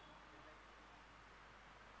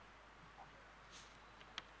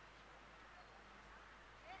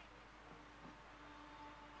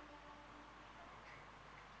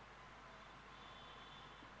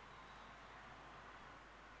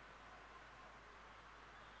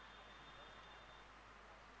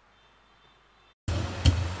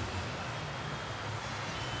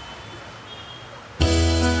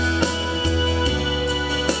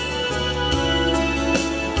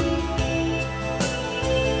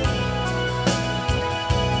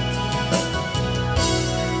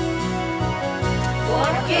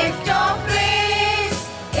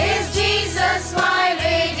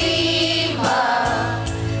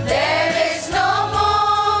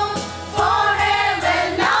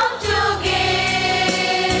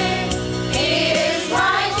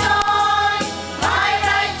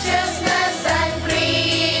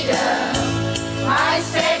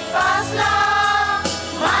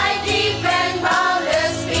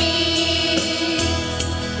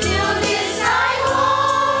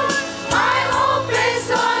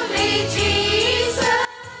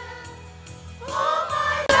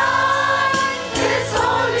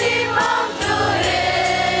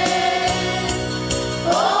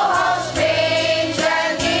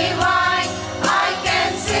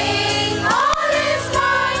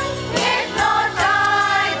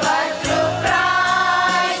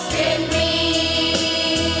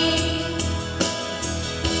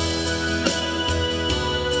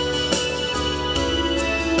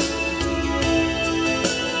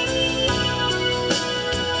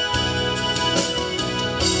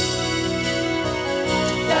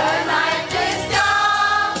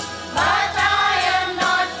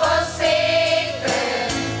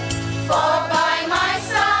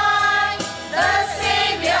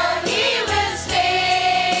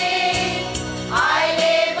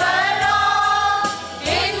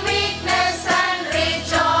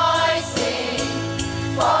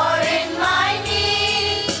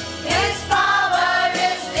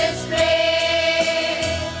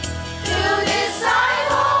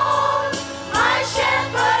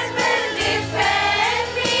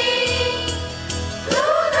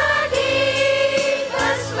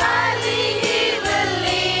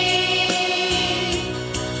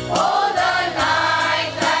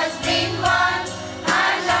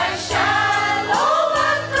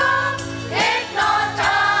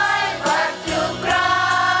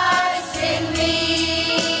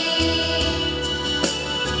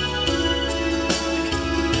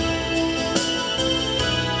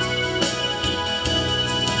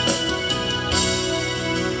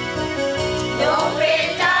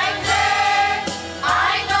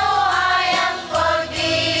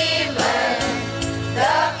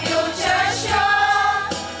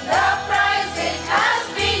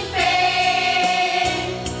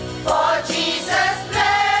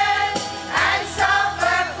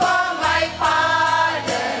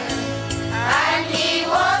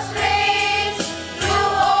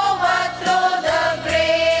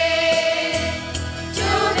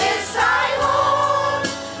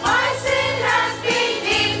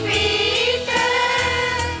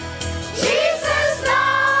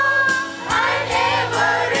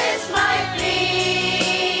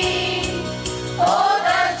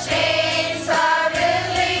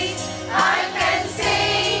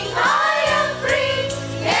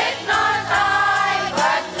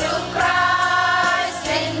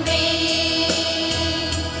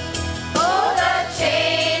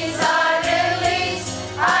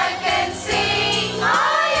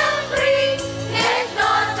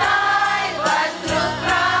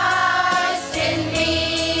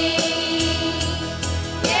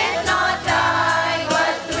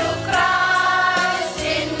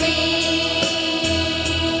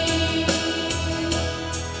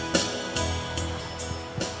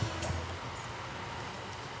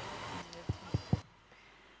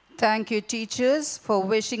 Thank you, teachers, for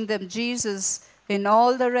wishing them Jesus in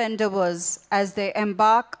all their endeavors as they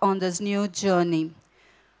embark on this new journey.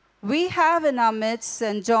 We have in our midst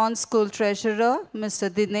St. John's School Treasurer,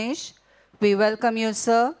 Mr. Dinesh. We welcome you,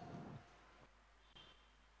 sir.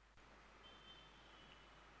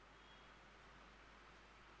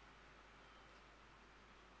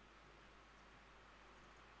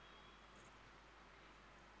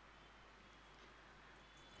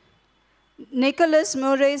 Nicholas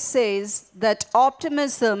Murray says that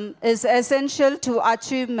optimism is essential to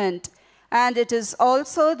achievement, and it is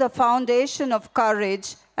also the foundation of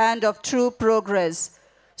courage and of true progress.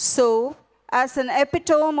 So, as an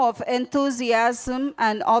epitome of enthusiasm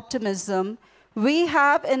and optimism, we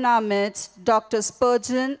have in our midst Dr.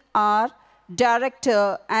 Spurgeon R.,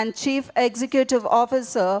 Director and Chief Executive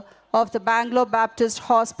Officer of the Bangalore Baptist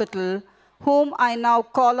Hospital, whom I now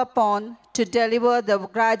call upon to deliver the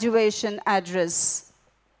graduation address.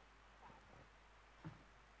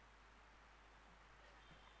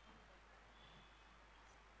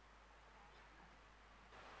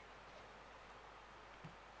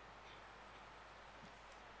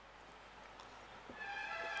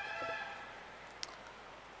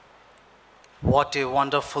 What a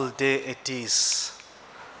wonderful day it is,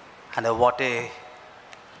 and what a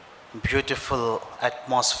beautiful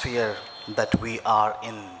atmosphere that we are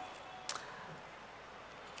in.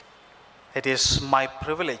 It is my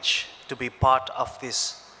privilege to be part of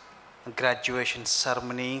this graduation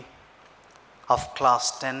ceremony of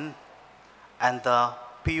Class 10 and the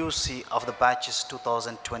PUC of the batches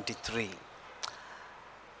 2023.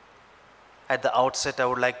 At the outset, I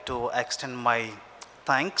would like to extend my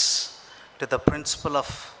thanks to the principal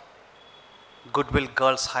of Goodwill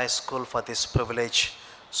Girls High School for this privilege,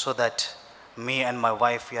 so that me and my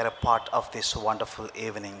wife, we are a part of this wonderful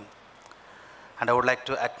evening. And I would like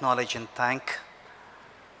to acknowledge and thank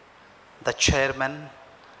the chairman,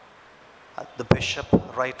 the bishop,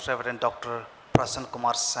 Right Reverend Dr. Prasanna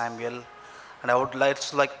Kumar Samuel. And I would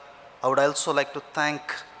also like to thank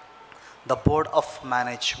the board of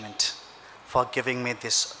management for giving me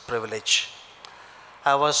this privilege.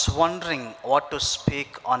 I was wondering what to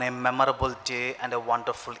speak on a memorable day and a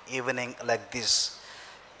wonderful evening like this.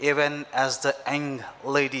 Even as the young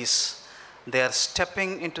ladies, they are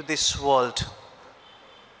stepping into this world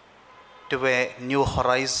to a new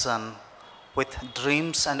horizon with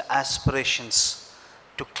dreams and aspirations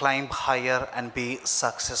to climb higher and be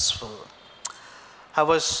successful. I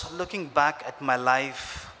was looking back at my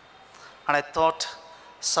life and I thought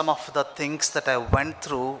some of the things that I went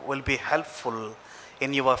through will be helpful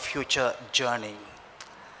in your future journey.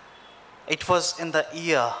 It was in the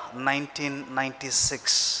year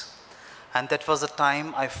 1996, and that was the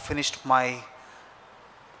time I finished my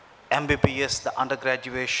MBBS, the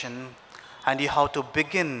undergraduation, and you have to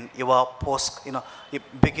begin your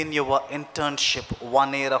begin your internship,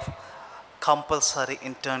 1 year of compulsory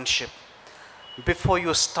internship. Before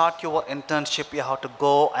you start your internship, you have to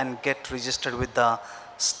go and get registered with the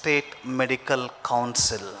State Medical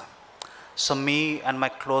Council. So me and my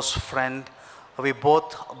close friend, we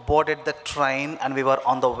both boarded the train and we were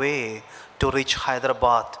on the way to reach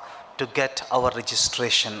Hyderabad to get our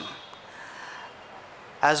registration.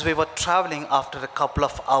 As we were traveling, after a couple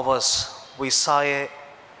of hours, we saw a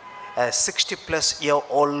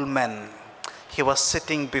 60-plus-year-old man. He was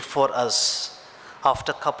sitting before us.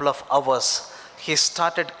 After a couple of hours, he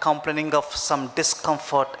started complaining of some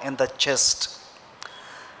discomfort in the chest.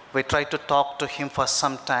 We tried to talk to him for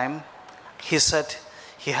some time. He said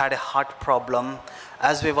he had a heart problem.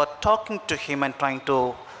 As we were talking to him and trying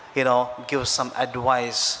to, give some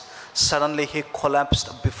advice, suddenly he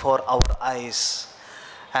collapsed before our eyes.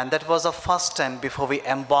 And that was the first time before we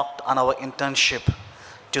embarked on our internship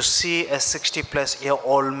to see a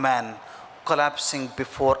 60-plus-year-old man collapsing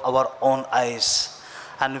before our own eyes.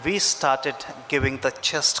 And we started giving the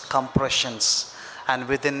chest compressions, and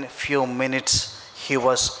within few minutes, he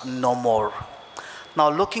was no more. Now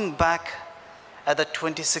looking back at the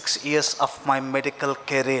 26 years of my medical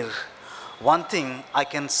career, one thing I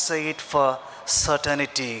can say it for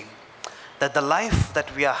certainty, that the life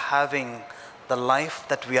that we are having, the life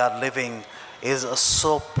that we are living is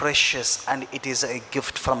so precious, and it is a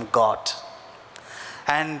gift from God.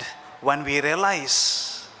 And when we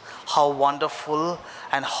realize how wonderful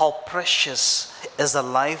and how precious is the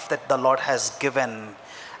life that the Lord has given,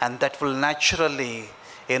 and that will naturally,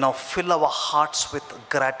 fill our hearts with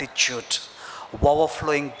gratitude,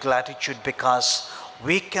 overflowing gratitude, because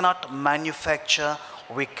we cannot manufacture,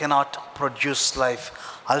 we cannot produce life.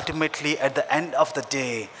 Ultimately, at the end of the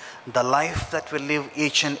day, the life that we live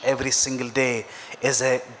each and every single day is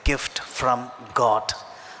a gift from God.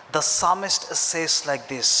 The psalmist says like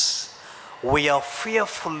this, we are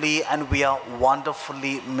fearfully and we are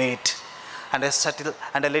wonderfully made. And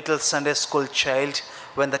a little Sunday school child,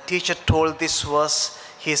 when the teacher told this verse,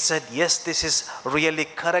 he said, yes, this is really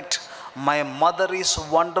correct. My mother is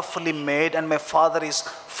wonderfully made and my father is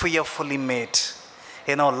fearfully made.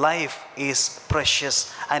 You know, life is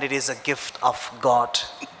precious and it is a gift of God.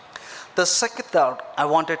 The second thought I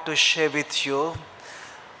wanted to share with you,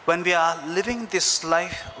 when we are living this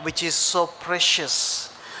life which is so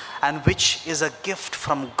precious and which is a gift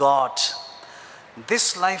from God,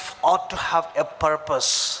 this life ought to have a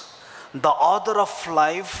purpose. The author of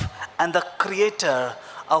life and the creator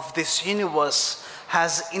of this universe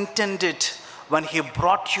has intended when he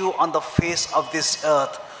brought you on the face of this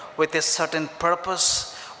earth with a certain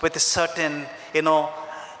purpose, with a certain,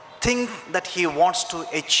 thing that he wants to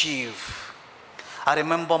achieve. I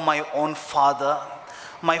remember my own father.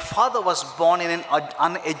 My father was born in an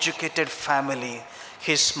uneducated family.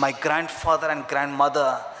 My grandfather and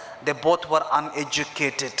grandmother, they both were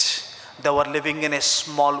uneducated. They were living in a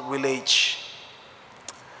small village.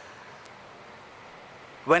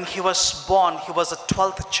 When he was born, he was the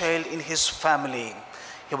 12th child in his family.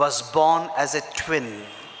 He was born as a twin.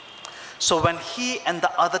 So when he and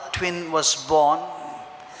the other twin was born,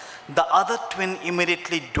 the other twin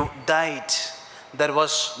immediately died. There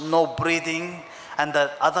was no breathing and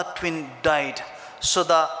the other twin died. So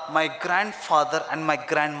my grandfather and my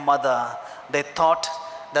grandmother, they thought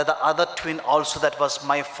that the other twin also, that was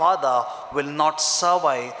my father, will not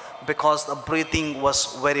survive because the breathing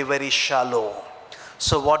was very, very shallow.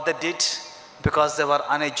 So what they did, because they were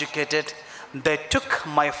uneducated, they took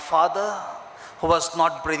my father, who was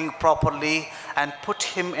not breathing properly, and put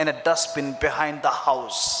him in a dustbin behind the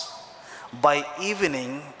house. By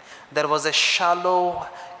evening, there was a shallow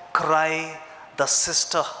cry the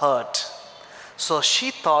sister heard. So she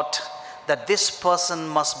thought that this person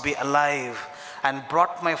must be alive, and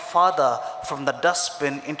brought my father from the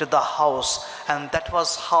dustbin into the house, and that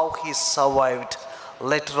was how he survived.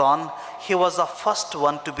 Later on, he was the first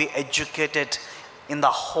one to be educated in the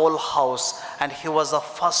whole house, and he was the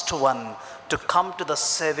first one to come to the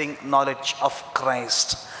saving knowledge of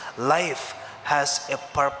Christ. Life has a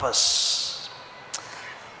purpose.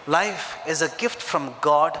 Life is a gift from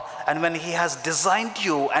God, and when he has designed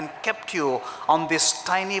you and kept you on this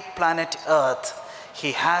tiny planet Earth,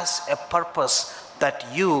 he has a purpose that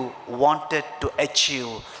you wanted to achieve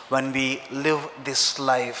when we live this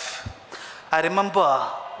life. I remember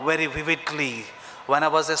very vividly when I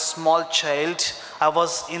was a small child, I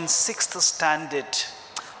was in 6th standard.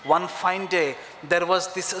 One fine day, there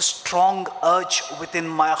was this strong urge within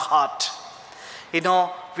my heart.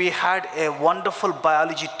 We had a wonderful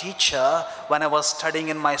biology teacher when I was studying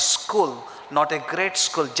in my school, not a great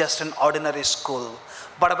school, just an ordinary school.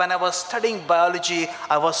 But when I was studying biology,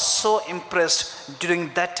 I was so impressed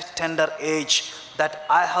during that tender age that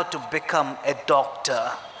I had to become a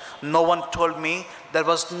doctor. No one told me. There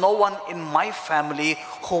was no one in my family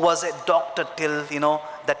who was a doctor till,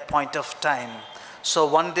 that point of time. So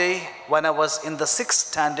one day when I was in the 6th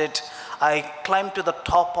standard, I climbed to the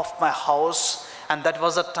top of my house, and that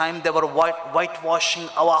was the time they were whitewashing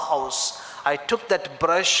our house. I took that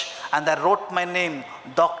brush and I wrote my name,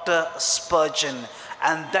 Dr. Spurgeon,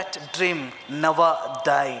 and that dream never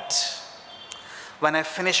died. When I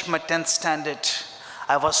finished my 10th standard,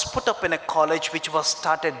 I was put up in a college which was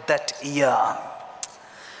started that year.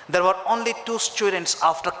 There were only 2 students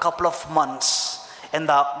after a couple of months in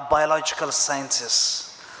the biological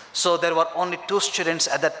sciences. So there were only 2 students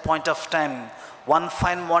at that point of time. One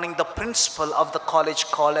fine morning, the principal of the college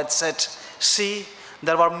called and said, see,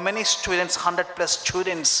 there were many students, 100+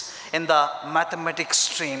 students in the mathematics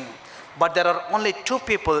stream, but there are only 2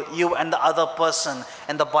 people, you and the other person,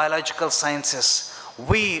 in the biological sciences.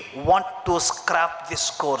 We want to scrap this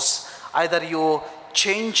course. Either you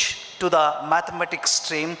change to the mathematics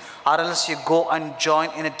stream or else you go and join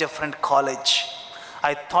in a different college.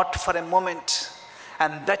 I thought for a moment,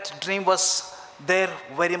 and that dream was there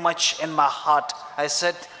very much in my heart. I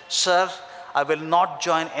said, sir, I will not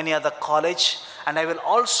join any other college, and I will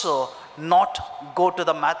also not go to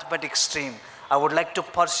the mathematics stream. I would like to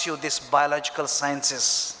pursue this biological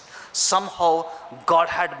sciences. Somehow God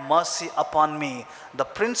had mercy upon me. The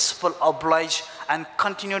principal obliged and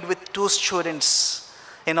continued with 2 students.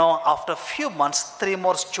 After a few months, 3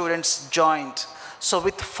 more students joined. So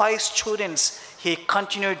with 5 students, he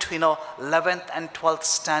continued, 11th and 12th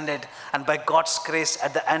standard. And by God's grace,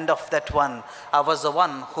 at the end of that one, I was the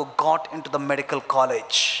one who got into the medical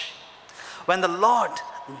college. When the Lord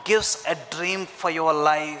gives a dream for your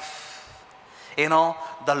life,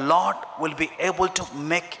 the Lord will be able to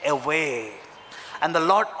make a way. And the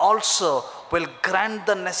Lord also will grant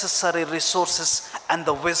the necessary resources and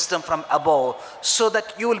the wisdom from above, so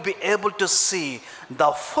that you will be able to see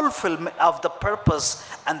the fulfillment of the purpose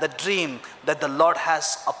and the dream that the Lord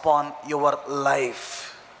has upon your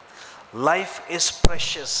life. Life is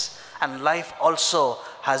precious, and life also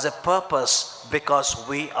has a purpose because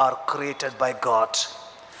we are created by God.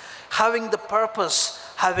 Having the purpose,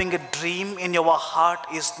 having a dream in your heart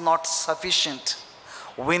is not sufficient.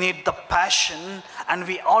 We need the passion, and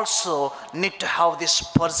we also need to have this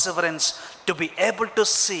perseverance to be able to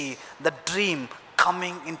see the dream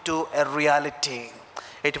coming into a reality.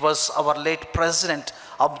 It was our late President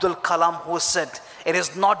Abdul Kalam who said, it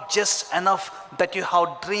is not just enough that you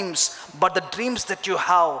have dreams, but the dreams that you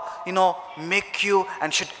have, make you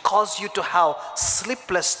and should cause you to have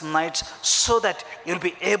sleepless nights, so that you'll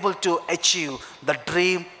be able to achieve the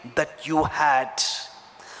dream that you had.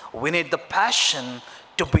 We need the passion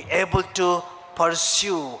to be able to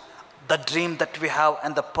pursue the dream that we have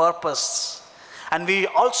and the purpose. And we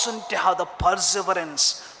also need to have the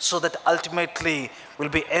perseverance, so that ultimately we'll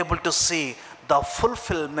be able to see the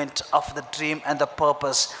fulfillment of the dream and the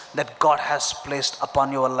purpose that God has placed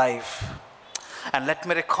upon your life. And let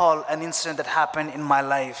me recall an incident that happened in my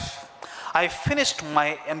life. I finished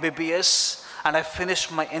my MBBS and I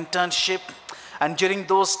finished my internship. And during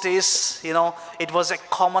those days, it was a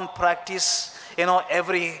common practice,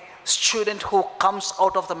 every student who comes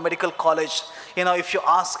out of the medical college, if you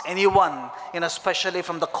ask anyone, especially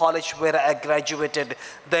from the college where I graduated,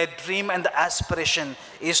 their dream and the aspiration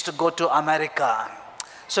is to go to America.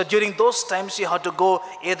 So during those times, you had to go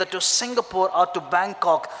either to Singapore or to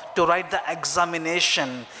Bangkok to write the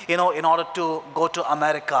examination, in order to go to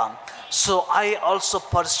America. So I also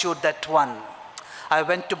pursued that one. I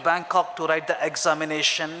went to Bangkok to write the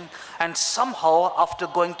examination, and somehow after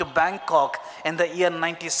going to Bangkok in the year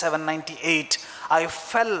 97-98, I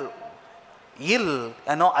fell ill.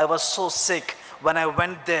 I was so sick. When I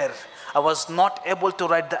went there, I was not able to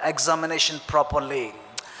write the examination properly,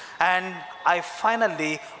 and I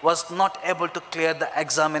finally was not able to clear the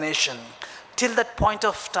examination. Till that point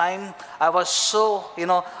of time, I was so,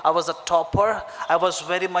 I was a topper. I was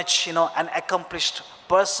very much, an accomplished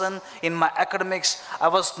person in my academics. I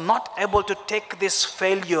was not able to take this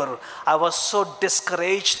failure. I was so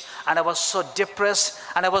discouraged, and I was so depressed,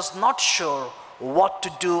 and I was not sure what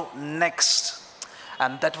to do next.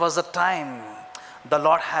 And that was the time the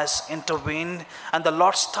Lord has intervened, and the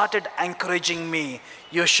Lord started encouraging me.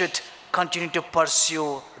 You should continue to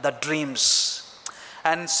pursue the dreams.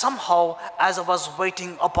 And somehow, as I was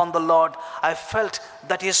waiting upon the Lord, I felt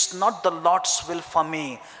that is not the Lord's will for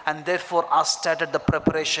me. And therefore, I started the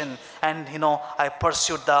preparation, and I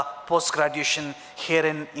pursued the post-graduation here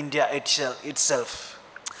in India itself.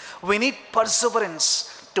 We need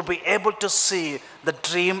perseverance to be able to see the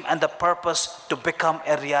dream and the purpose to become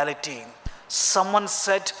a reality. Someone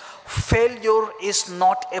said, failure is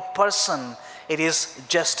not a person, it is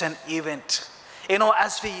just an event.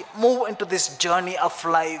 As we move into this journey of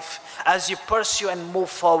life, as you pursue and move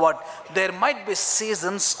forward, there might be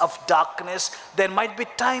seasons of darkness. There might be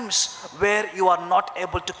times where you are not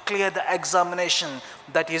able to clear the examination.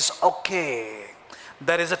 That is okay.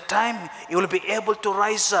 There is a time you will be able to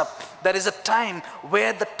rise up. There is a time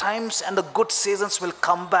where the times and the good seasons will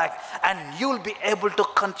come back, and you will be able to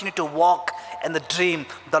continue to walk in the dream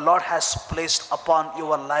the Lord has placed upon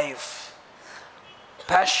your life.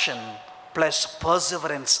 Passion plus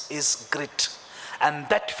perseverance is grit, and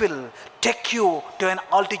that will take you to an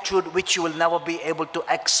altitude which you will never be able to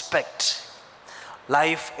expect.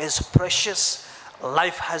 Life is precious,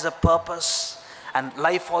 life has a purpose, and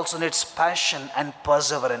life also needs passion and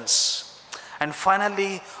perseverance. And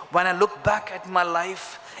finally, when I look back at my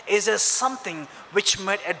life, is there something which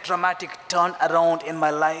made a dramatic turn around in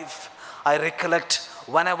my life? I recollect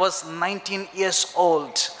when I was 19 years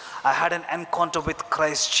old, I had an encounter with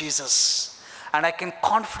Christ Jesus. And I can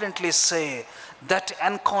confidently say that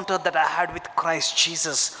encounter that I had with Christ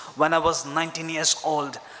Jesus when I was 19 years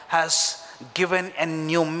old has given a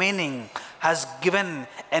new meaning, has given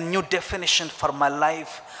a new definition for my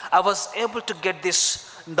life. I was able to get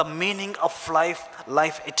the meaning of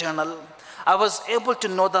life eternal. I was able to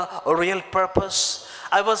know the real purpose.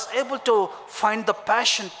 I was able to find the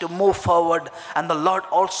passion to move forward, and the Lord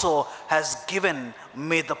also has given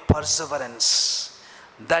me the perseverance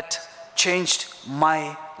that changed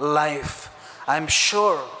my life. I'm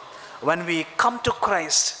sure when we come to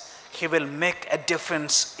Christ, He will make a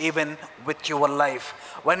difference even with your life.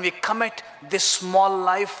 When we commit this small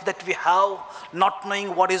life that we have, not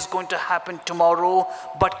knowing what is going to happen tomorrow,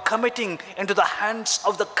 but committing into the hands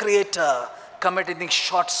of the Creator, committing a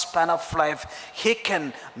short span of life, He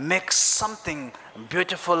can make something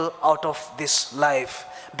beautiful out of this life.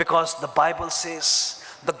 Because the Bible says,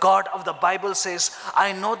 the God of the Bible says,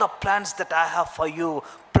 I know the plans that I have for you,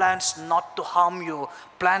 plans not to harm you,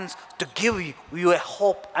 plans to give you a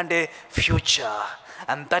hope and a future.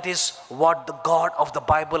 And that is what the God of the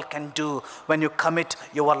Bible can do when you commit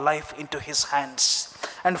your life into His hands.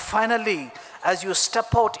 And finally, as you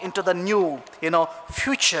step out into the new,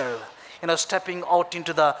 future, stepping out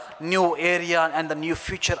into the new area and the new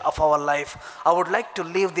future of our life, I would like to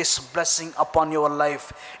leave this blessing upon your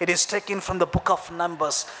life. It is taken from the book of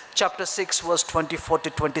Numbers, chapter 6, verse 24 to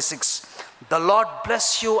 26. The Lord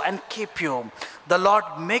bless you and keep you. The Lord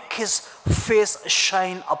make His face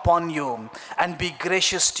shine upon you and be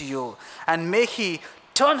gracious to you. And may He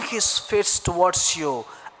turn His face towards you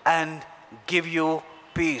and give you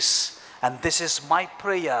peace. And this is my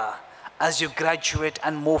prayer. As you graduate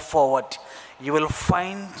and move forward, you will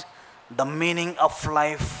find the meaning of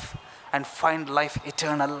life and find life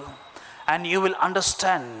eternal. And you will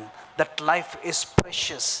understand that life is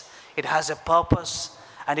precious. It has a purpose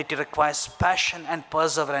and it requires passion and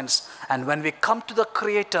perseverance. And when we come to the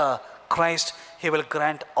Creator, Christ, He will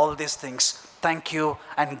grant all these things. Thank you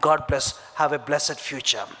and God bless. Have a blessed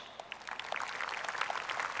future.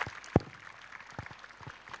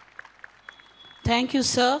 Thank you,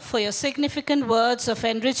 sir, for your significant words of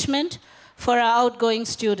enrichment for our outgoing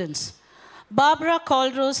students. Barbara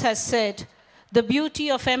Colrose has said, the beauty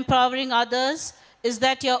of empowering others is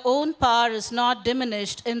that your own power is not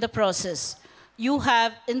diminished in the process. You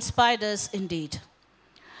have inspired us indeed.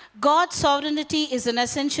 God's sovereignty is an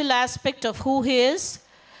essential aspect of who He is,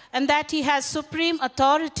 and that He has supreme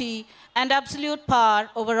authority and absolute power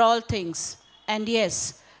over all things. And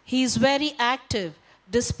yes, He is very active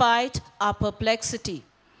despite our perplexity.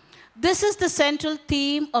 This is the central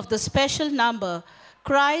theme of the special number,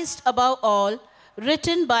 Christ Above All,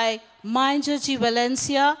 written by Mainja G.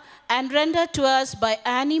 Valencia and rendered to us by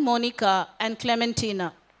Annie Monica and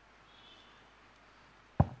Clementina.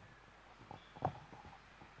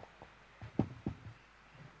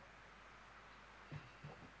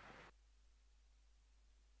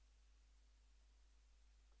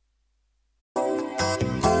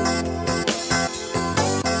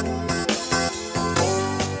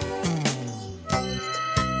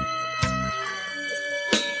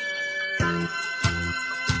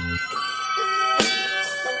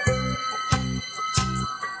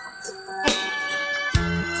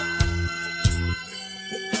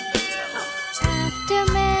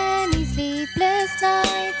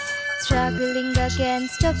 Struggling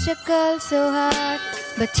against obstacles so hard,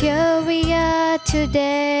 but here we are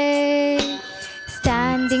today,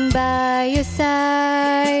 standing by your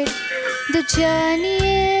side. The journey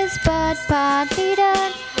is but partly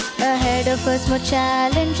done, ahead of us more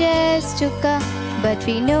challenges to come, but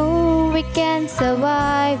we know we can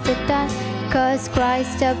survive the time, 'cause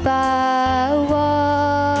Christ above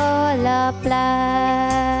all our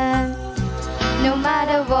plan. No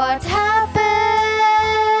matter what happens,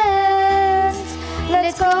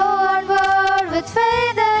 let's go onward with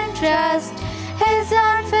faith and trust. His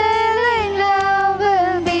unfailing love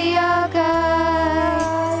will be our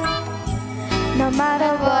guide. No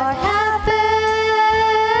matter what happens,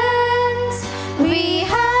 we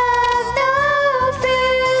have no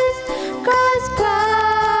fears, 'cause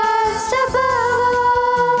Christ above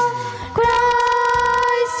all,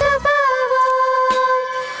 Christ above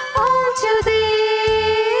all to Thee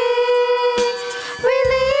we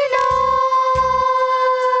lean on.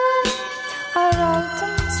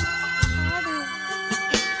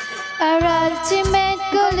 Our ultimate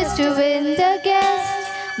goal is to win the guest.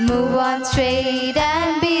 Move on straight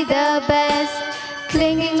and be the best,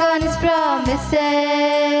 clinging on His promises.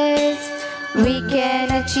 We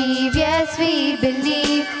can achieve, yes we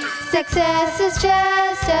believe. Success is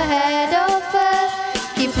just ahead of us.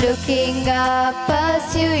 Keep looking up,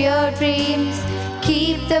 pursue your dreams.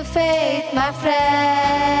 Keep the faith, my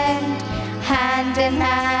friend. Hand in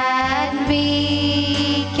hand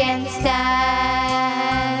we can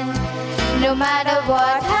stand. No matter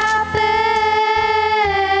what happens,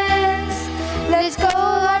 let's go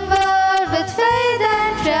onward with faith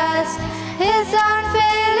and trust. His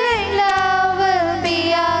unfailing love will be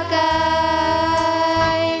our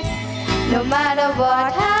guide. No matter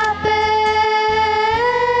what happens,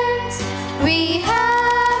 we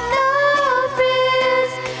have no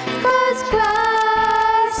fears, 'cause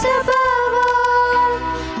Christ above all,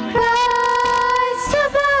 Christ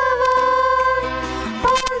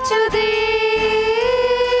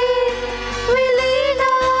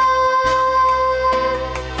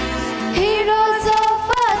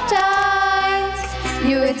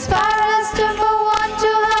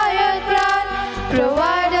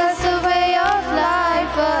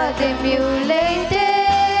path emulated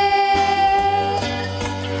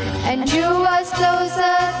and drew us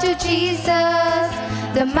closer to Jesus,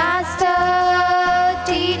 the Master,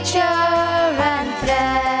 Teacher, and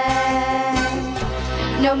friend.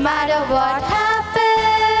 No matter what happens,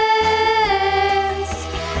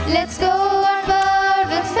 let's go onward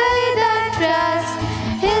with faith and trust.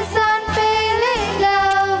 His unfailing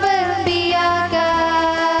love will be our guide.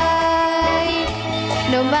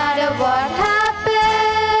 No matter what happens,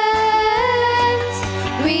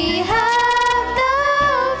 we have no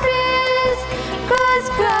fears, 'cause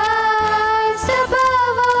Christ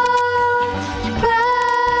above all,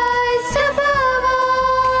 Christ above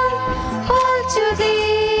all to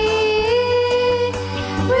thee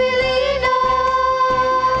we lean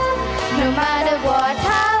on. No matter what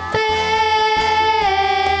happens,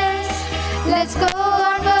 let's go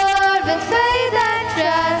onward with faith and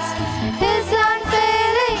trust. His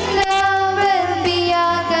unfailing love will be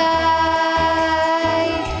our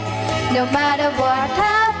guide. No matter what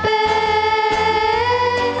happens,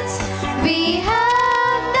 we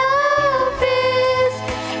have no fears,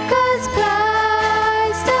 'cause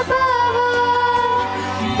Christ above all,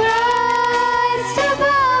 Christ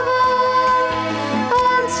above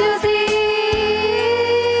all to thee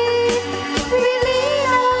we lean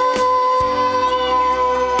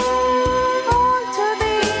on to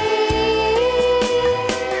thee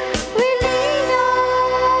we lean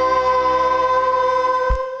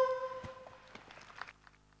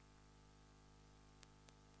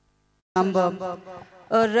Number.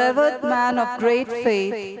 A revered man of great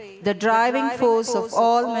faith, the driving force of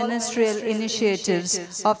all ministerial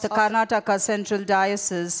initiatives of the Karnataka Central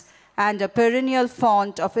Diocese, and a perennial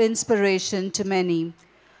font of inspiration to many.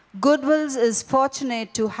 Goodwill is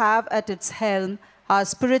fortunate to have at its helm our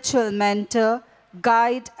spiritual mentor,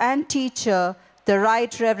 guide, and teacher, the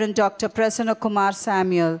Right Reverend Dr. Prasanna Kumar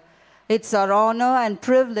Samuel. It's our honor and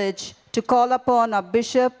privilege to call upon our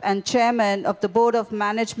Bishop and Chairman of the Board of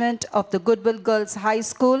Management of the Goodwill Girls High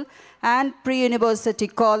School and Pre-University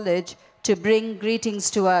College to bring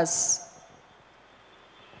greetings to us.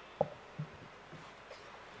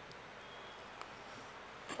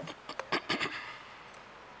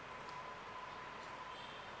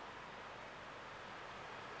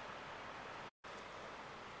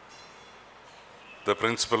 The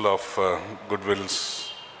principal of Goodwill's,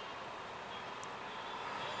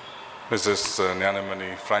 Mrs.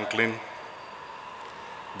 Nyanamani Franklin,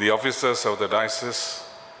 the officers of the diocese,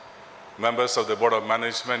 members of the Board of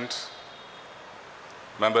Management,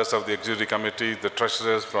 members of the Executive Committee, the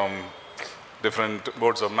treasurers from different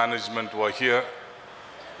boards of management who are here,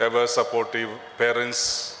 ever supportive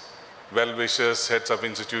parents, well-wishers, heads of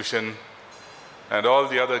institution, and all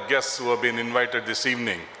the other guests who have been invited this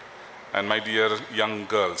evening, and my dear young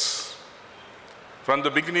girls. From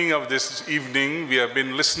the beginning of this evening, we have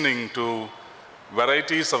been listening to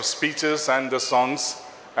varieties of speeches and the songs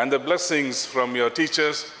and the blessings from your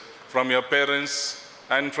teachers, from your parents,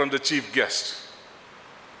 and from the chief guest.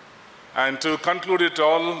 And to conclude it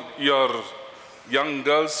all, your young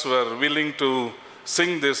girls were willing to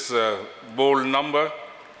sing this bold number,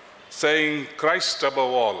 saying, Christ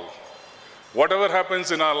above all. Whatever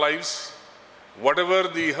happens in our lives, whatever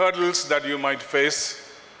the hurdles that you might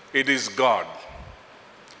face, it is God.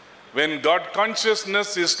 When God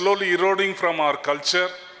consciousness is slowly eroding from our culture,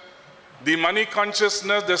 the money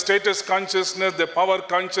consciousness, the status consciousness, the power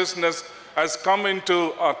consciousness has come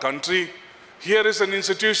into our country, here is an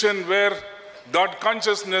institution where God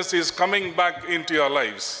consciousness is coming back into your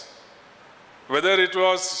lives. Whether it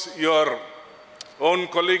was your own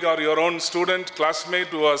colleague or your own student, classmate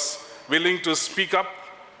who was willing to speak up,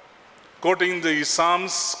 quoting the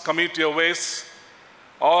Psalms, commit your ways,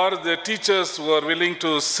 or the teachers who are willing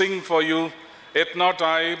to sing for you, yet not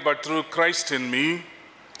I, but through Christ in me,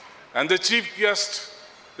 and the chief guest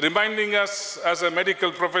reminding us as a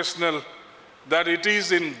medical professional that it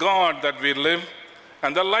is in God that we live,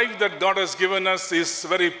 and the life that God has given us is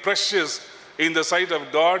very precious in the sight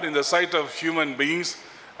of God, in the sight of human beings,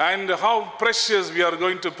 and how precious we are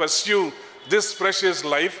going to pursue this precious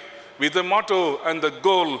life with the motto and the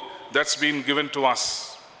goal that's been given to us.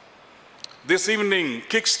 This evening,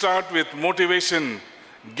 kickstart with motivation,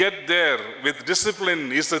 get there with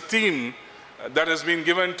discipline is a theme that has been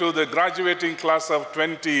given to the graduating class of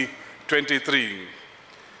 2023.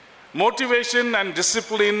 Motivation and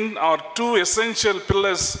discipline are two essential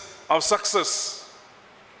pillars of success.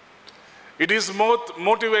 It is both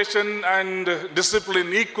motivation and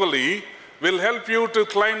discipline equally will help you to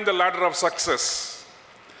climb the ladder of success.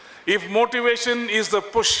 If motivation is the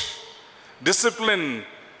push, discipline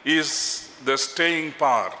is the staying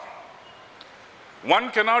power.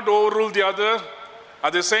 One cannot overrule the other.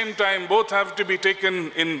 At the same time, both have to be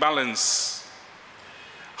taken in balance.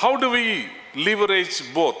 How do we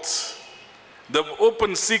leverage both? The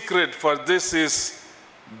open secret for this is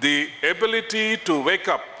the ability to wake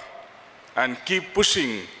up and keep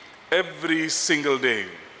pushing every single day.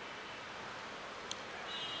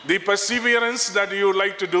 The perseverance that you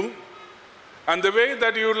like to do and the way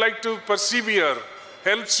that you like to persevere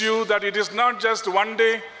helps you that it is not just one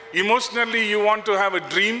day. Emotionally, you want to have a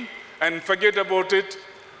dream and forget about it.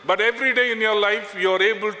 But every day in your life, you are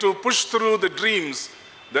able to push through the dreams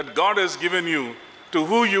that God has given you to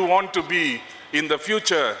who you want to be in the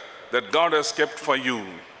future that God has kept for you.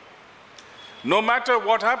 No matter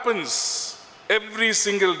what happens, every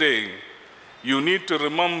single day, you need to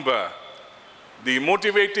remember the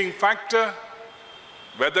motivating factor,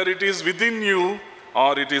 whether it is within you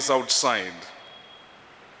or it is outside.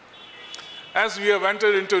 As we have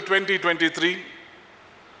entered into 2023,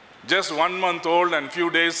 just 1 month old and few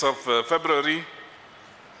days of February,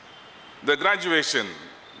 the graduation,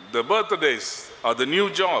 the birthdays, or the new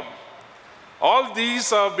job, all these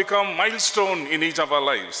have become milestone in each of our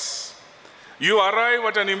lives. You arrive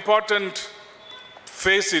at an important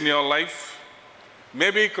phase in your life,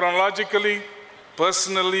 maybe chronologically,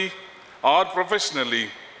 personally, or professionally.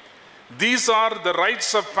 These are the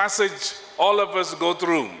rites of passage all of us go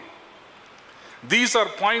through. These are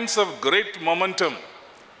points of great momentum.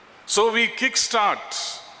 So we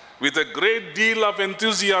kickstart with a great deal of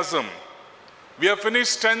enthusiasm. We have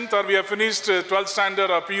finished 10th or we have finished 12th standard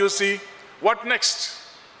or PUC. What next?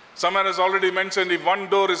 Someone has already mentioned if one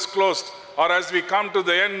door is closed or as we come to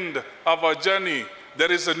the end of our journey,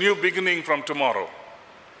 there is a new beginning from tomorrow.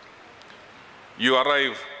 You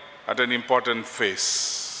arrive at an important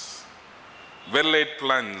phase. Well-laid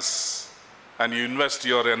plans and you invest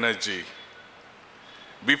your energy.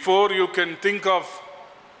 Before you can think of,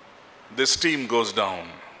 the steam goes down.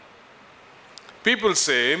 People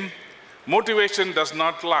say motivation does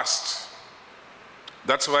not last.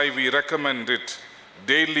 That's why we recommend it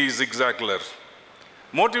daily zigzagler.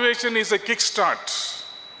 Motivation is a kickstart,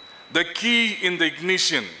 the key in the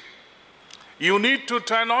ignition. You need to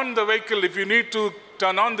turn on the vehicle if you need to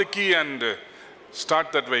turn on the key and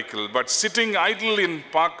start that vehicle. But sitting idle in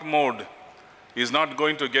park mode is not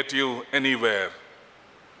going to get you anywhere.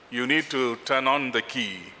 You need to turn on the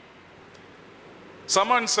key.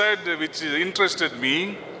 Someone said, which interested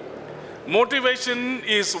me, motivation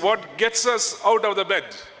is what gets us out of the bed.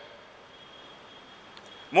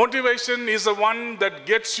 Motivation is the one that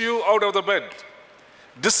gets you out of the bed.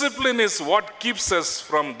 Discipline is what keeps us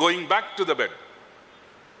from going back to the bed.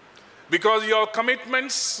 Because your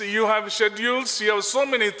commitments, you have schedules, you have so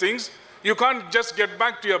many things, you can't just get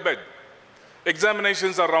back to your bed.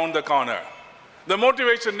 Examinations are around the corner. The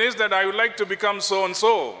motivation is that I would like to become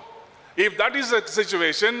so-and-so. If that is the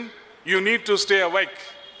situation, you need to stay awake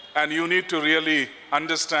and you need to really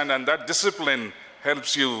understand, and that discipline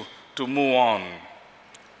helps you to move on.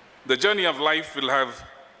 The journey of life will have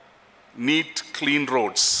neat, clean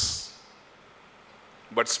roads,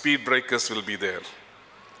 but speed breakers will be there.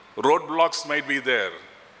 Roadblocks might be there.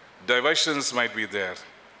 Diversions might be there.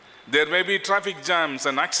 There may be traffic jams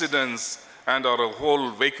and accidents and or a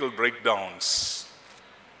whole vehicle breakdowns.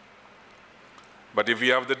 But if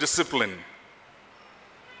you have the discipline,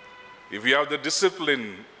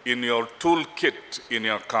 in your toolkit in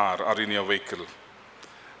your car or in your vehicle,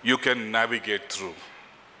 you can navigate through.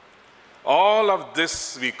 All of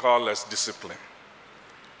this we call as discipline.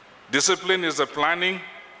 Discipline is the planning,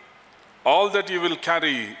 all that you will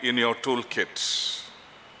carry in your toolkit.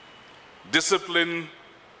 Discipline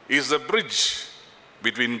is the bridge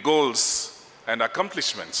between goals and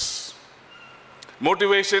accomplishments.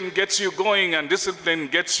 Motivation gets you going and discipline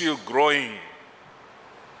gets you growing.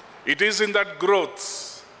 It is in that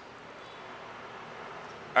growth.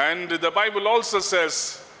 And the Bible also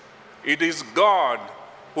says it is God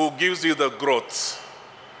who gives you the growth.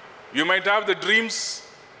 You might have the dreams,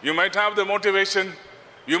 you might have the motivation,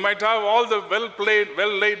 you might have all the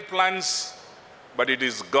well-laid plans, but it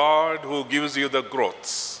is God who gives you the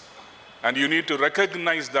growth. And you need to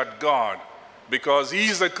recognize that God, because He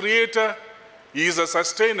is a creator, He is a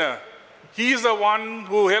sustainer. He is the one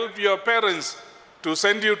who helped your parents to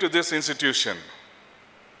send you to this institution.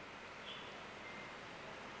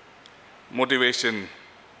 Motivation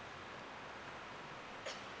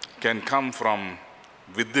can come from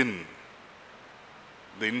within,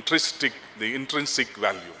 the intrinsic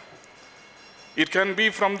value. It can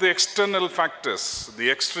be from the external factors, the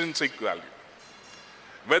extrinsic value.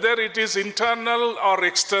 Whether it is internal or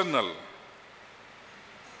external,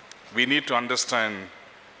 we need to understand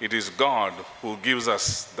it is God who gives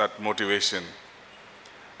us that motivation.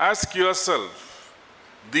 Ask yourself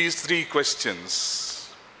these 3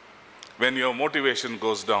 questions when your motivation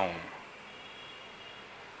goes down.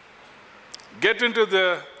 Get into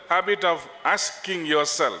the habit of asking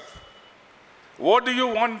yourself, what do you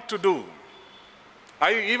want to do?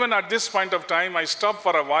 Even at this point of time, I stop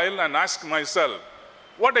for a while and ask myself,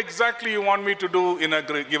 what exactly you want me to do in a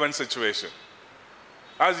given situation?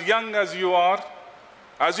 As young as you are,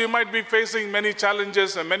 as you might be facing many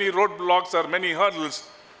challenges and many roadblocks or many hurdles,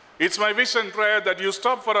 it's my wish and prayer that you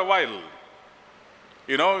stop for a while.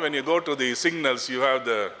 You know, when you go to the signals, you are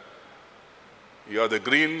the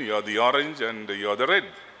green, you are the orange, and you are the red.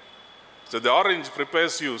 So the orange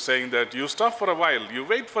prepares you, saying that you stop for a while, you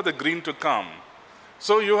wait for the green to come.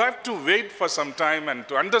 So you have to wait for some time and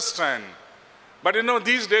to understand. But you know,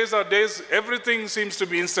 these days are days, everything seems to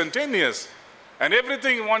be instantaneous. And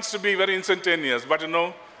everything wants to be very instantaneous. But you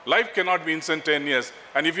know, life cannot be instantaneous.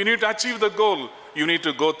 And if you need to achieve the goal, you need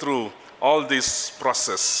to go through all this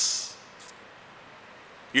process.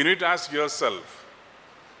 You need to ask yourself,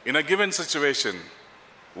 in a given situation,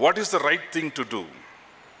 what is the right thing to do?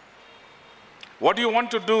 What you want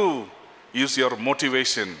to do is your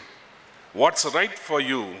motivation. What's right for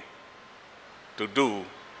you to do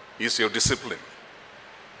is your discipline.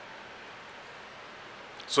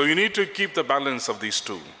 So you need to keep the balance of these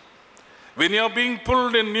 2. When you're being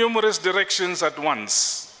pulled in numerous directions at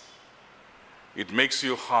once, it makes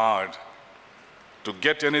you hard to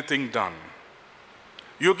get anything done.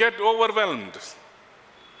 You get overwhelmed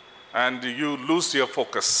and you lose your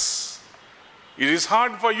focus. It is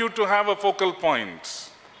hard for you to have a focal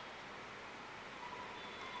point.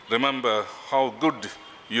 Remember how good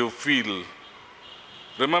you feel.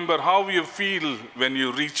 Remember how you feel when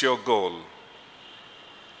you reach your goal.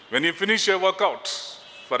 When you finish your workout,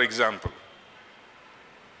 for example.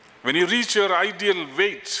 When you reach your ideal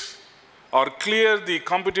weight or clear the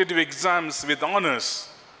competitive exams with honors,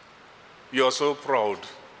 you are so proud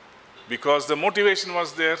because the motivation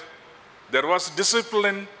was there was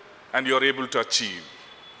discipline, and you are able to achieve.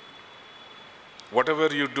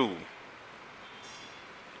 Whatever you do,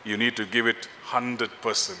 you need to give it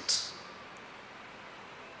 100%.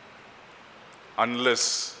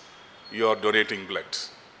 Unless you are donating blood.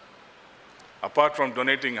 Apart from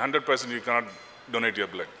donating 100%, you cannot donate your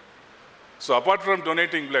blood. So apart from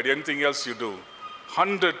donating blood, anything else you do,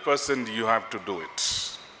 100% you have to do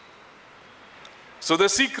it. So the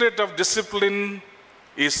secret of discipline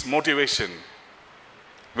is motivation.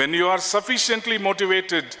 When you are sufficiently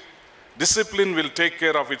motivated, discipline will take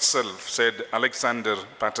care of itself, said Alexander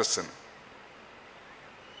Patterson.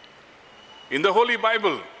 In the Holy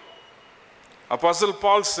Bible, Apostle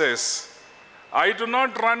Paul says, I do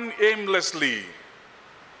not run aimlessly.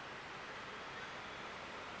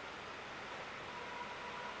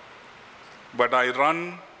 But I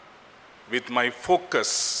run with my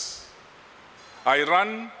focus. I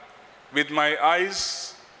run with my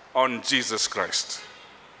eyes on Jesus Christ.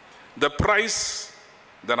 The price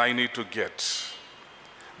that I need to get.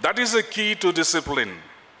 That is the key to discipline.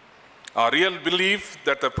 A real belief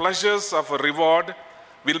that the pleasures of a reward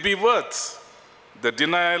will be worth the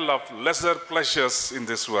denial of lesser pleasures in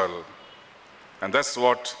this world. And that's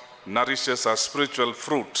what nourishes our spiritual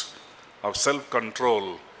fruit of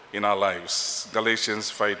self-control in our lives.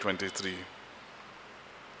 Galatians 5:23.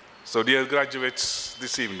 So dear graduates,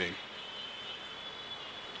 this evening,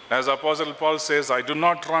 as Apostle Paul says, I do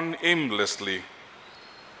not run aimlessly,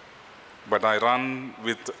 but I run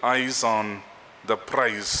with eyes on the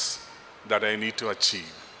prize that I need to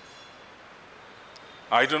achieve.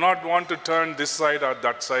 I do not want to turn this side or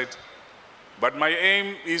that side, but my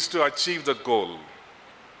aim is to achieve the goal.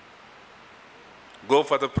 Go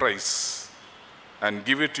for the prize and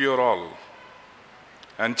give it your all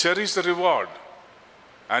and cherish the reward,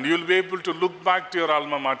 and you'll be able to look back to your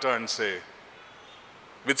alma mater and say,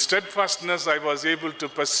 with steadfastness I was able to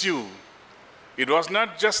pursue. It was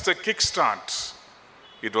not just a kickstart,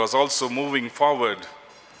 it was also moving forward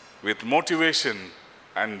with motivation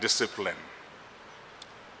and discipline.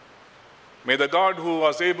 May the God who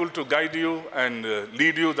was able to guide you and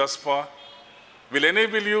lead you thus far will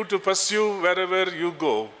enable you to pursue wherever you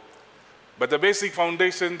go. But the basic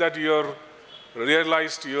foundation that you have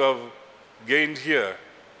realized you have gained here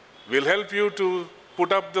will help you to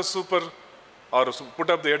put up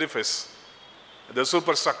the edifice, the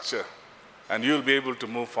superstructure, and you'll be able to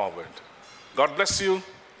move forward. God bless you,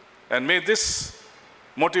 and may this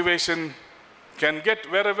motivation can get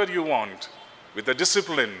wherever you want with the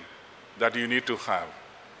discipline that you need to have.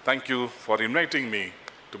 Thank you for inviting me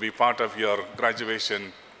to be part of your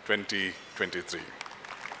graduation 2023.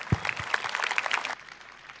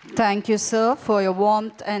 Thank you, sir, for your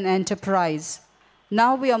warmth and enterprise.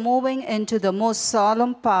 Now we are moving into the most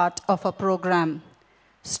solemn part of our program.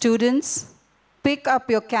 Students, pick up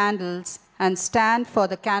your candles and stand for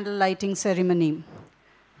the candle lighting ceremony.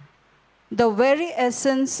 The very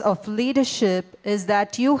essence of leadership is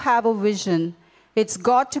that you have a vision. It's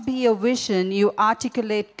got to be a vision you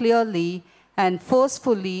articulate clearly and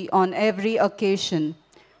forcefully on every occasion.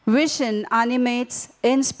 Vision animates,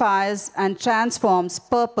 inspires, and transforms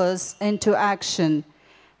purpose into action.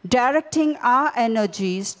 Directing our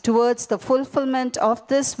energies towards the fulfillment of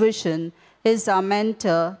this vision is our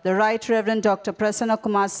mentor, the Right Reverend Dr. Prasanna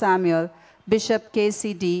Kumar Samuel, Bishop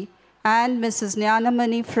KCD, and Mrs.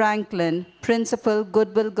 Nyanamani Franklin, Principal,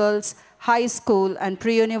 Goodwill Girls High School and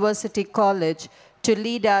Pre-University College, to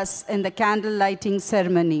lead us in the candle lighting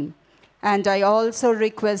ceremony. And I also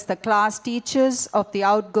request the class teachers of the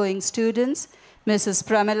outgoing students, Mrs.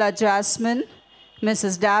 Pramila Jasmine,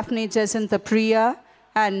 Mrs. Daphne Jayasantha Priya,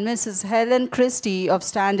 and Mrs. Helen Christie of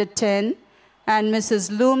Standard 10, and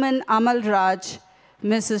Mrs. Lumen Amal Raj,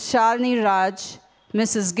 Mrs. Shalini Raj,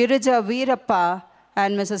 Mrs. Girija Veerappa,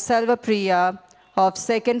 and Mrs. Selva Priya of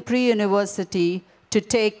 2nd Pre-University to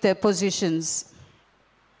take their positions.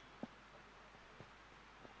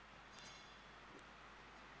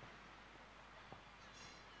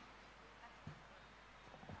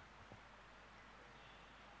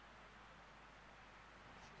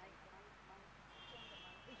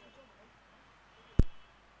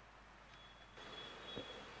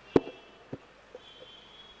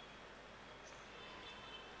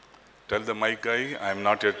 Tell the mic guy, I am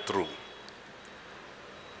not yet through.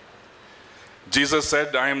 Jesus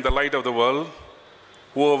said, I am the light of the world.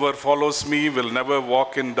 Whoever follows me will never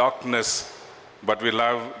walk in darkness, but will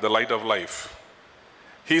have the light of life.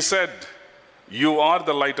 He said, you are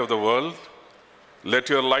the light of the world. Let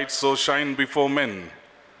your light so shine before men,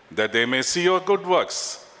 that they may see your good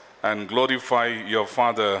works and glorify your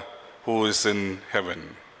Father who is in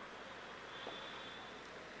heaven.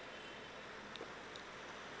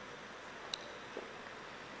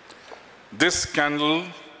 This candle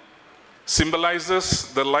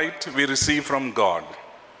symbolizes the light we receive from God.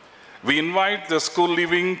 We invite the school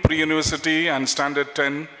leaving Pre-University and Standard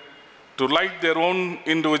 10 to light their own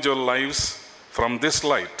individual lives from this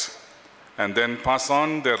light and then pass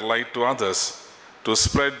on their light to others to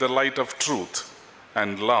spread the light of truth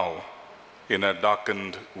and love in a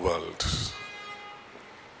darkened world.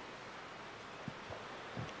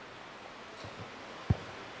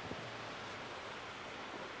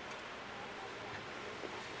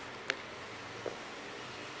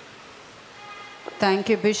 Thank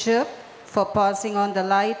you, Bishop, for passing on the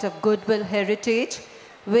light of Goodwill heritage,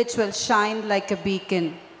 which will shine like a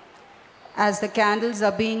beacon. As the candles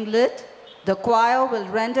are being lit, the choir will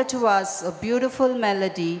render to us a beautiful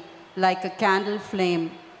melody like a candle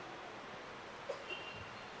flame.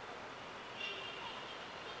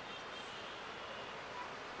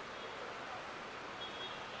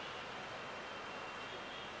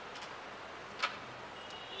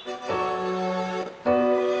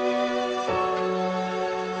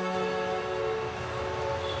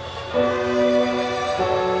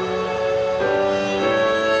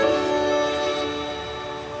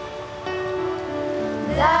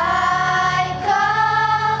 Like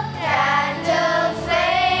a candle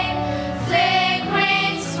flame.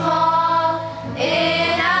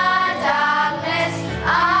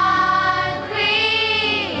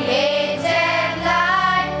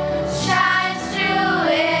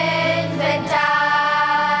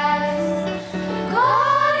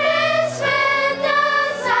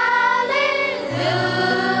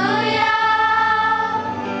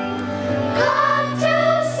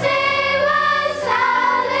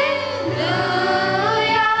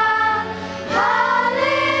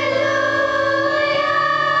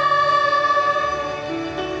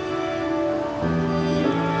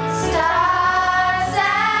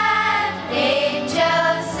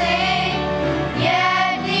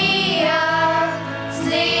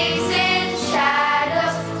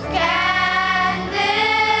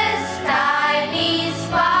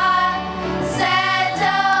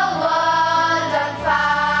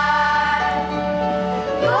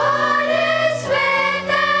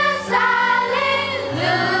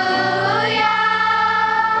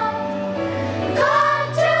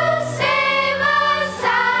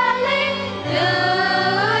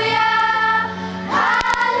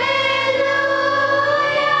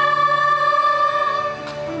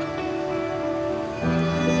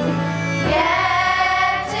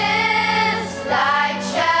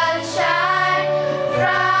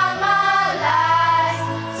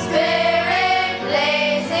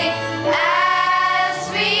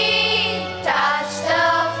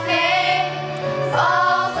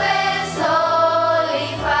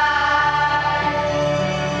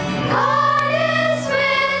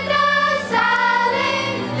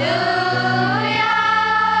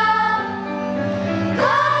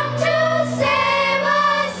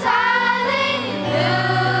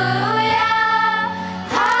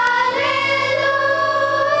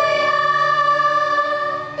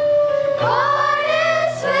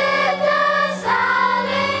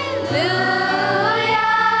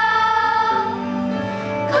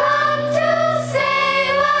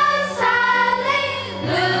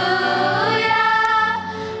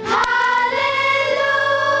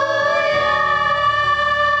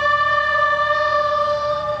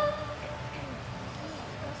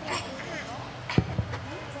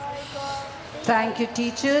 Thank you,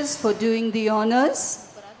 teachers, for doing the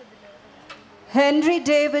honors. Henry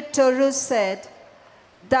David Thoreau said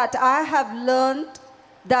that I have learned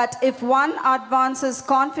that if one advances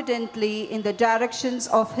confidently in the directions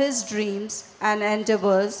of his dreams and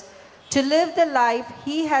endeavors to live the life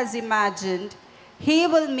he has imagined, he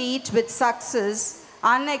will meet with success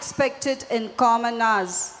unexpected in common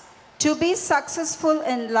hours. To be successful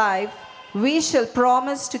in life, we shall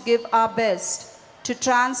promise to give our best, to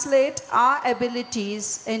translate our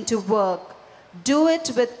abilities into work, do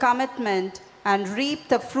it with commitment, and reap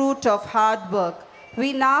the fruit of hard work.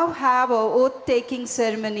 We now have our oath-taking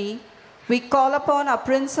ceremony. We call upon our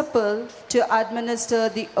principal to administer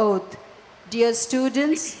the oath. Dear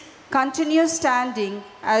students, continue standing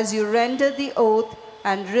as you render the oath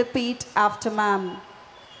and repeat after ma'am.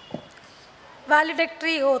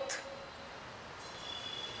 Valedictory oath.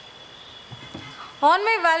 On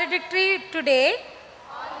my valedictory today,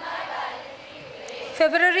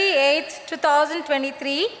 February 8th,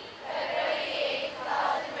 2023,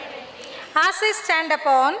 as I stand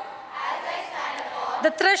upon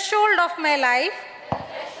the threshold of my life,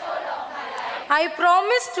 I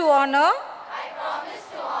promise to honor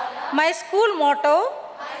my school motto,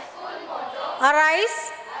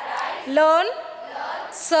 arise, learn,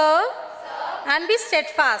 serve, and be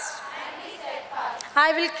steadfast.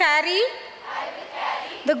 I will carry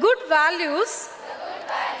the good values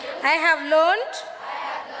I have learned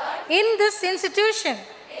in this institution.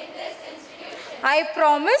 I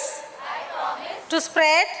promise to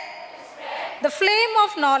spread the flame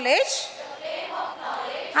of knowledge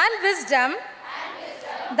and wisdom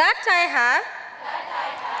that I have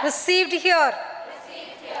received here.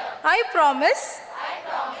 I promise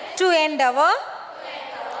to endeavor,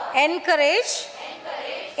 encourage,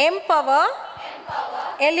 empower,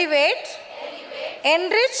 elevate,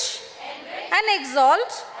 enrich, and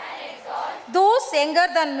exalt those younger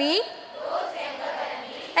than me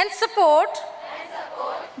and support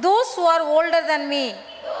those who are older than me.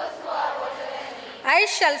 I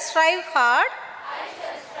shall strive hard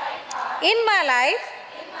in my life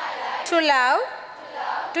to love,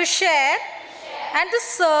 to share, and to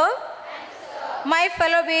serve my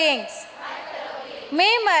fellow beings.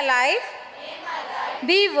 May my life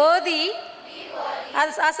be worthy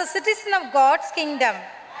as a citizen of God's kingdom.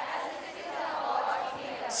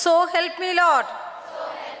 So help me, Lord.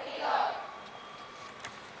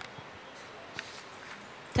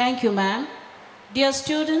 Thank you, ma'am. Dear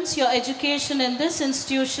students, your education in this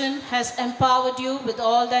institution has empowered you with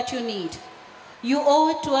all that you need. You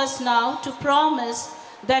owe it to us now to promise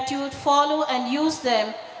that you would follow and use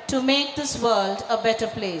them to make this world a better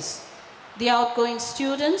place. The outgoing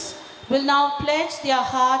students will now pledge their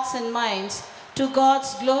hearts and minds to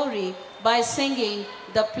God's glory by singing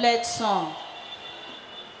the pledge song.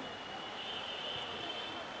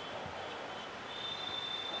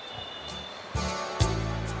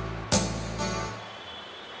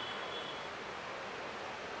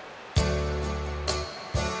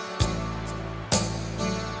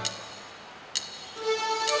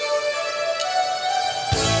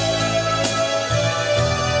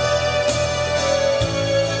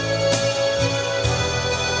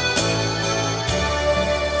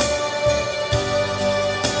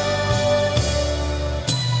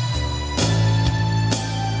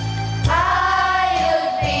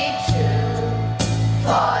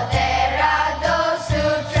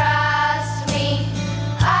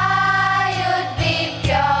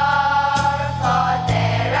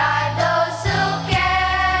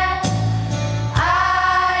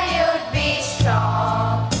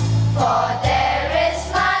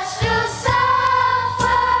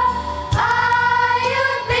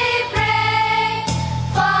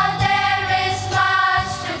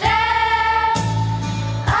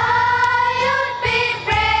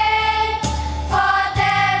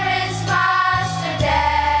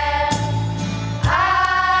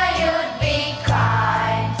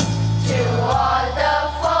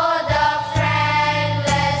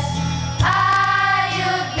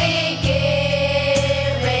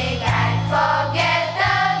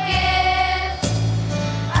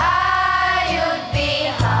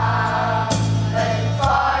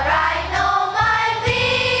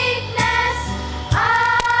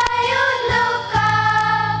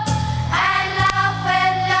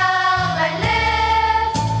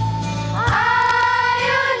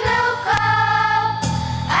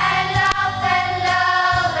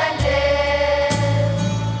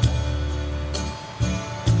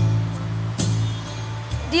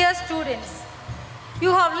 Dear students,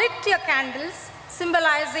 you have lit your candles,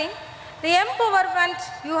 symbolizing the empowerment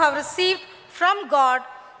you have received from God,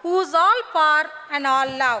 who is all power and all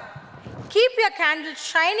love. Keep your candle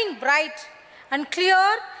shining bright and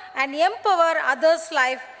clear and empower others'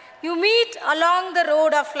 life you meet along the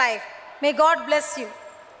road of life. May God bless you.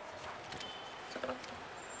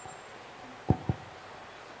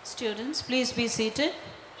 Students, please be seated.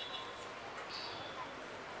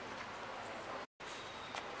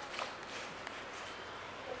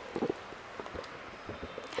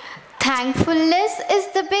 Thankfulness is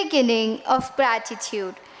the beginning of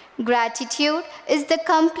gratitude. Gratitude is the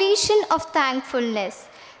completion of thankfulness.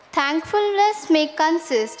 Thankfulness may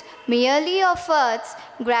consist merely of words.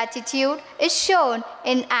 Gratitude is shown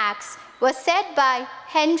in acts, was said by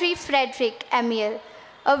Henry Frederick Emile.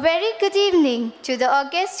 A very good evening to the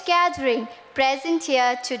august gathering present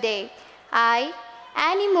here today. I,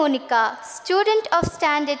 Annie Monica, student of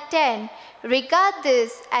Standard 10, regard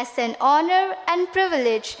this as an honor and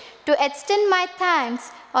privilege to extend my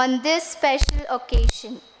thanks on this special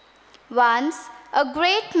occasion. Once, a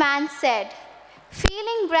great man said,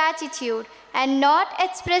 "Feeling gratitude and not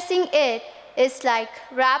expressing it is like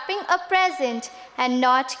wrapping a present and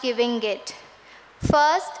not giving it."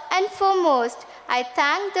 First and foremost, I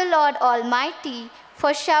thank the Lord Almighty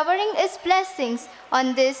for showering His blessings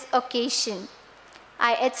on this occasion.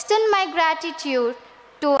 I extend my gratitude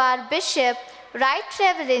to our Bishop, Right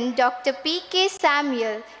Reverend Dr. P.K.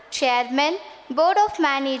 Samuel, Chairman, Board of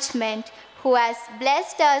Management, who has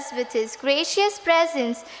blessed us with his gracious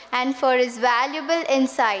presence and for his valuable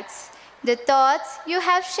insights. The thoughts you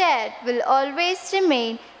have shared will always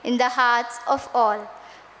remain in the hearts of all.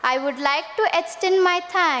 I would like to extend my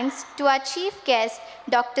thanks to our chief guest,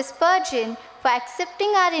 Dr. Spurgeon, for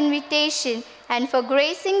accepting our invitation and for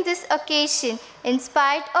gracing this occasion in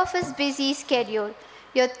spite of his busy schedule.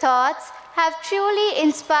 Your thoughts have truly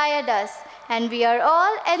inspired us, and we are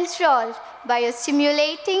all enthralled by your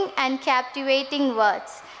stimulating and captivating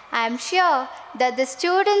words. I am sure that the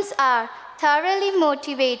students are thoroughly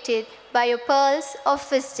motivated by your pearls of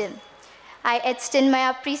wisdom. I extend my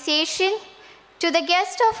appreciation to the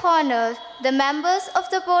guests of honor, the members of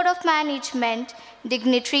the Board of Management,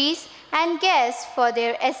 dignitaries, and guests for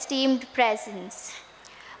their esteemed presence.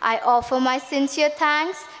 I offer my sincere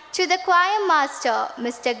thanks to the choir master,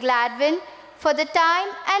 Mr. Gladwin, for the time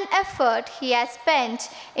and effort he has spent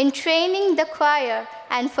in training the choir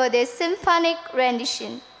and for their symphonic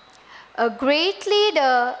rendition. A great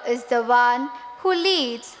leader is the one who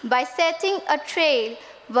leads by setting a trail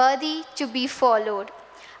worthy to be followed.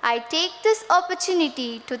 I take this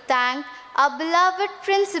opportunity to thank our beloved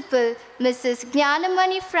principal, Mrs.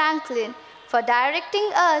 Jnanamani Franklin, for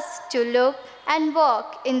directing us to look and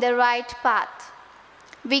walk in the right path.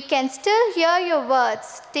 We can still hear your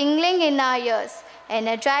words tingling in our ears,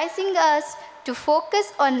 energizing us to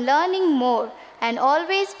focus on learning more and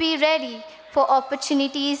always be ready for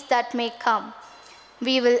opportunities that may come.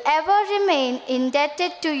 We will ever remain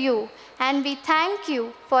indebted to you, and we thank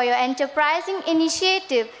you for your enterprising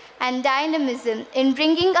initiative and dynamism in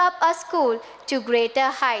bringing up our school to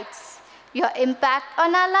greater heights. Your impact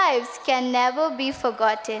on our lives can never be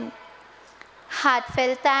forgotten.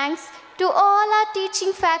 Heartfelt thanks to all our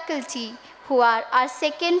teaching faculty who are our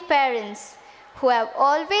second parents, who have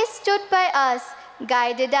always stood by us,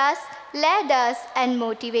 guided us, led us, and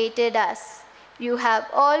motivated us. You have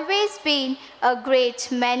always been a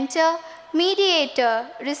great mentor, mediator,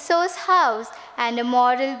 resource house, and a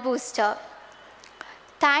moral booster.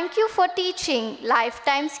 Thank you for teaching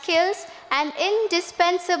lifetime skills and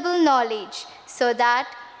indispensable knowledge so that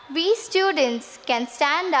we students can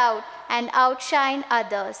stand out and outshine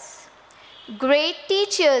others. Great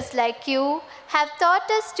teachers like you have taught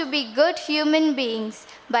us to be good human beings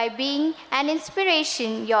by being an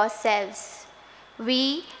inspiration yourselves.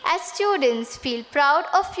 We as students feel proud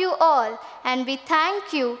of you all, and we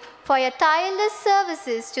thank you for your tireless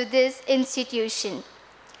services to this institution.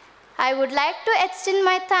 I would like to extend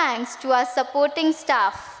my thanks to our supporting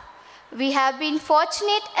staff. We have been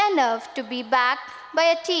fortunate enough to be backed by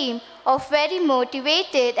a team of very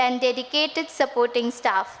motivated and dedicated supporting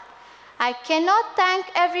staff. I cannot thank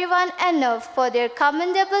everyone enough for their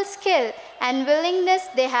commendable skill and willingness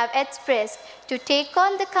they have expressed to take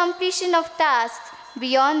on the completion of tasks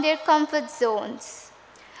beyond their comfort zones.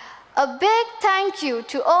 A big thank you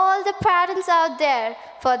to all the parents out there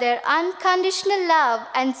for their unconditional love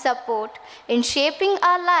and support in shaping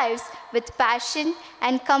our lives with passion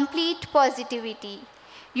and complete positivity.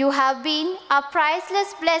 You have been a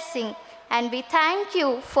priceless blessing, and we thank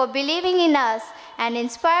you for believing in us and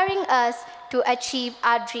inspiring us to achieve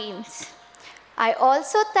our dreams. I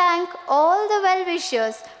also thank all the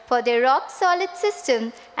well-wishers for their rock-solid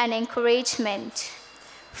system and encouragement.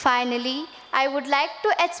 Finally, I would like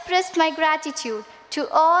to express my gratitude To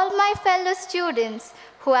all my fellow students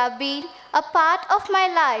who have been a part of my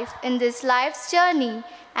life in this life's journey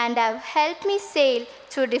and have helped me sail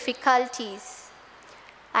through difficulties.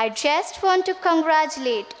 I just want to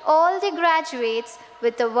congratulate all the graduates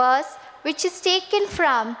with a verse which is taken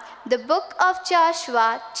from the book of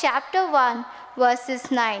Joshua, chapter 1, verses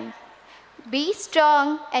 9. Be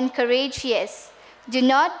strong and courageous. Do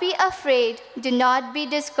not be afraid, do not be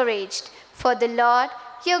discouraged, for the Lord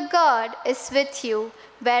your God is with you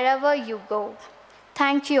wherever you go.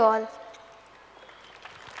 Thank you all.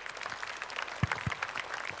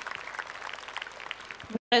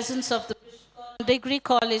 Presence of the Degree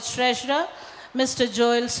College Treasurer, Mr.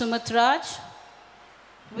 Joel Sumatraj.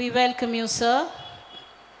 We welcome you, sir.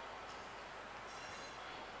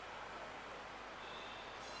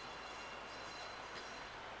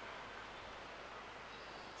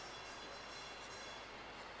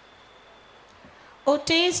 O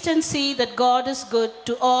taste and see that God is good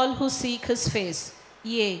to all who seek his face.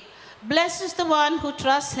 Yea, blessed is the one who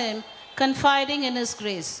trusts him, confiding in his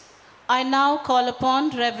grace. I now call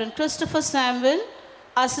upon Reverend Christopher Samuel,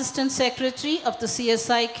 Assistant Secretary of the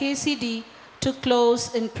CSI KCD, to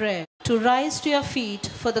close in prayer. To rise to your feet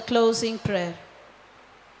for the closing prayer.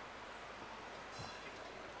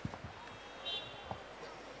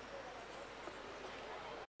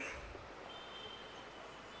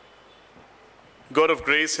 God of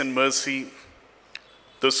grace and mercy,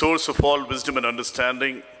 the source of all wisdom and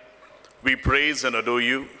understanding, we praise and adore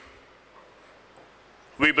you.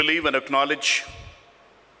 We believe and acknowledge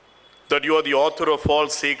that you are the author of all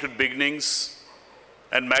sacred beginnings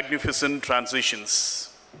and magnificent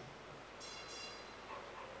transitions.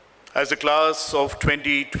 As the class of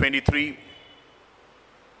 2023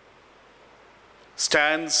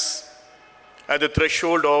 stands at the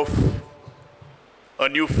threshold of a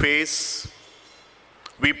new phase,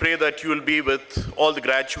 we pray that you will be with all the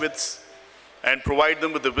graduates and provide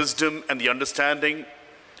them with the wisdom and the understanding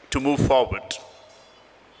to move forward.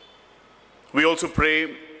 We also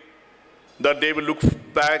pray that they will look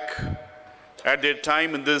back at their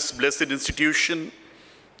time in this blessed institution,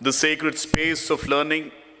 the sacred space of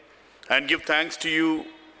learning, and give thanks to you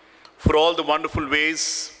for all the wonderful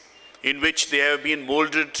ways in which they have been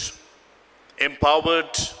molded,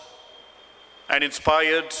 empowered, and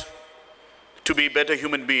inspired to be better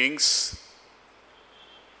human beings.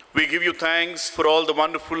 We give you thanks for all the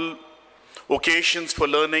wonderful occasions for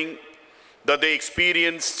learning that they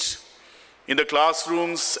experienced in the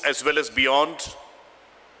classrooms as well as beyond.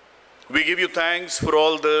 We give you thanks for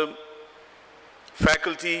all the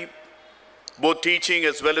faculty, both teaching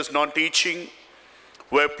as well as non-teaching,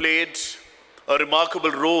 who have played a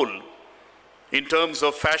remarkable role in terms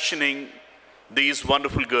of fashioning these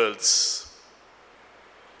wonderful girls.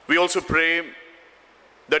 We also pray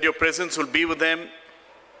that your presence will be with them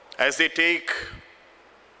as they take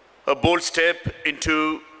a bold step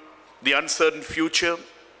into the uncertain future.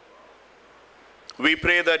 We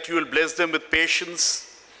pray that you will bless them with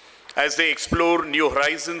patience as they explore new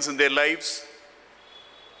horizons in their lives.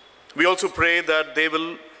 We also pray that they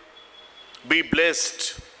will be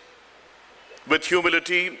blessed with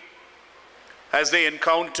humility as they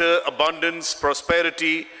encounter abundance,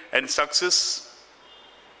 prosperity, and success.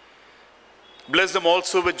 Bless them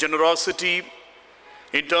also with generosity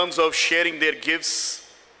in terms of sharing their gifts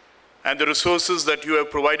and the resources that you have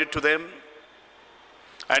provided to them.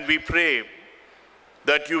 And we pray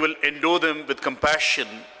that you will endow them with compassion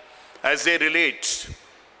as they relate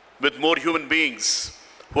with more human beings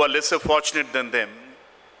who are lesser fortunate than them.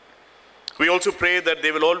 We also pray that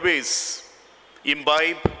they will always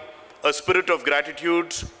imbibe a spirit of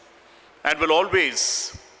gratitude and will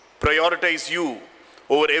always prioritize you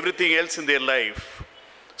over everything else in their life,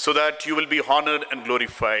 so that you will be honored and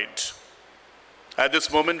glorified. At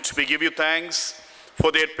this moment, we give you thanks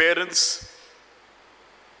for their parents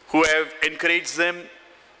who have encouraged them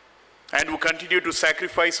and who continue to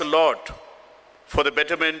sacrifice a lot for the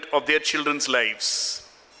betterment of their children's lives.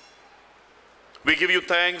 We give you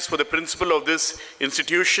thanks for the principal of this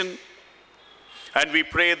institution, and we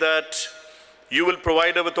pray that you will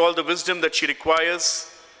provide her with all the wisdom that she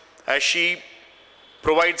requires as she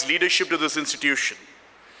provides leadership to this institution.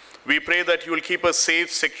 We pray that you will keep her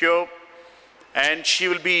safe, secure, and she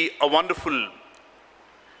will be a wonderful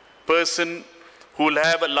person who will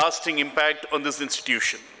have a lasting impact on this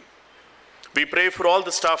institution. We pray for all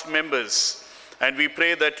the staff members, and we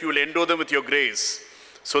pray that you will endow them with your grace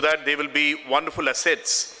so that they will be wonderful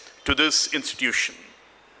assets to this institution.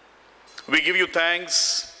 We give you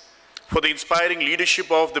thanks for the inspiring leadership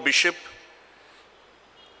of the bishop,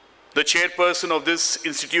 the chairperson of this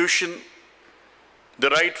institution, the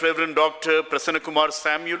Right Reverend Dr. Prasanna Kumar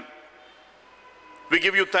Samuel. We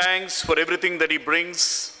give you thanks for everything that he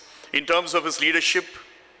brings in terms of his leadership,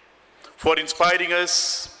 for inspiring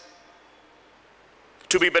us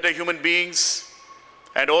to be better human beings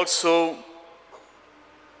and also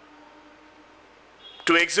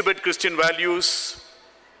to exhibit Christian values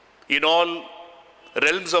in all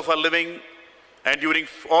realms of our living and during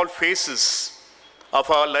all phases of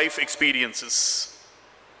our life experiences.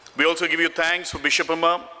 We also give you thanks for Bishop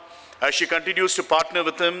Amma as she continues to partner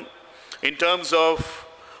with him in terms of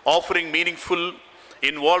offering meaningful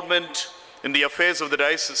involvement in the affairs of the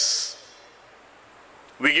diocese.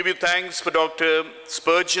 We give you thanks for Dr.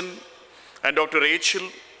 Spurgeon and Dr. Rachel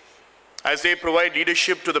as they provide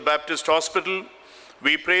leadership to the Baptist Hospital.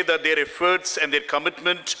 We pray that their efforts and their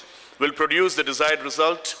commitment will produce the desired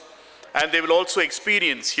result, and they will also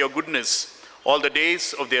experience your goodness all the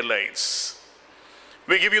days of their lives.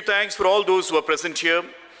 We give you thanks for all those who are present here,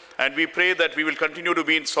 and we pray that we will continue to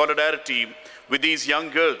be in solidarity with these young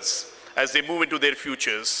girls as they move into their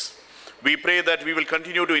futures. We pray that we will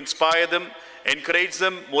continue to inspire them, encourage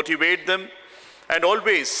them, motivate them, and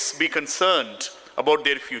always be concerned about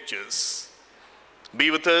their futures.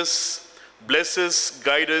 Be with us, bless us,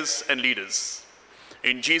 guide us, and lead us.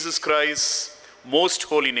 In Jesus Christ's most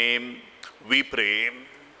holy name, we pray.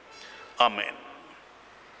 Amen.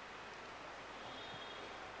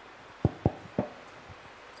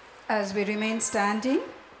 As we remain standing,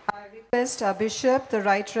 I request our Bishop, the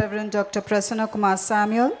Right Reverend Dr. Prasanna Kumar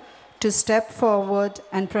Samuel, to step forward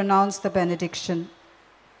and pronounce the benediction.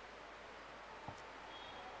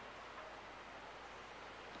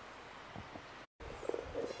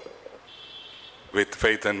 With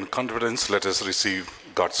faith and confidence, let us receive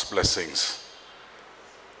God's blessings.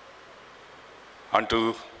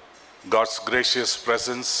 Unto God's gracious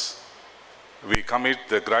presence, we commit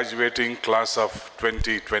the graduating class of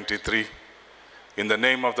 2023 in the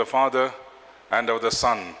name of the Father and of the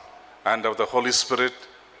Son and of the Holy Spirit,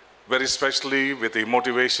 very specially with the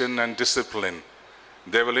motivation and discipline.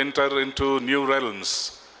 They will enter into new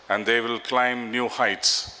realms and they will climb new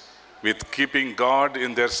heights with keeping God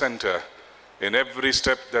in their center. In every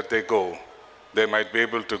step that they go, they might be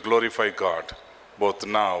able to glorify God both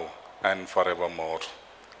now and forevermore.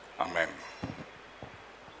 Amen.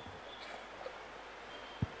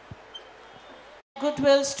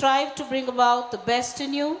 Goodwill, strive to bring about the best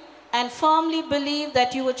in you and firmly believe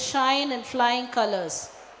that you would shine in flying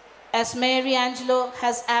colors. As Mary Angelo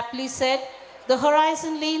has aptly said, the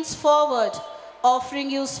horizon leans forward,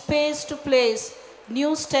 offering you space to place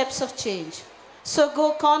new steps of change. So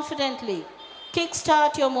go confidently,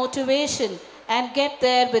 kickstart your motivation, and get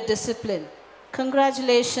there with discipline.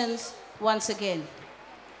 Congratulations once again.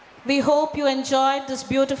 We hope you enjoyed this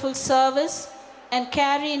beautiful service and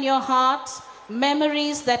carry in your hearts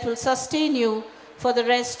memories that will sustain you for the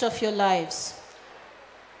rest of your lives.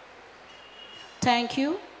 Thank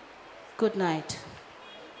you. Good night.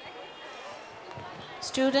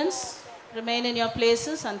 Students, remain in your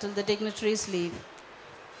places until the dignitaries leave.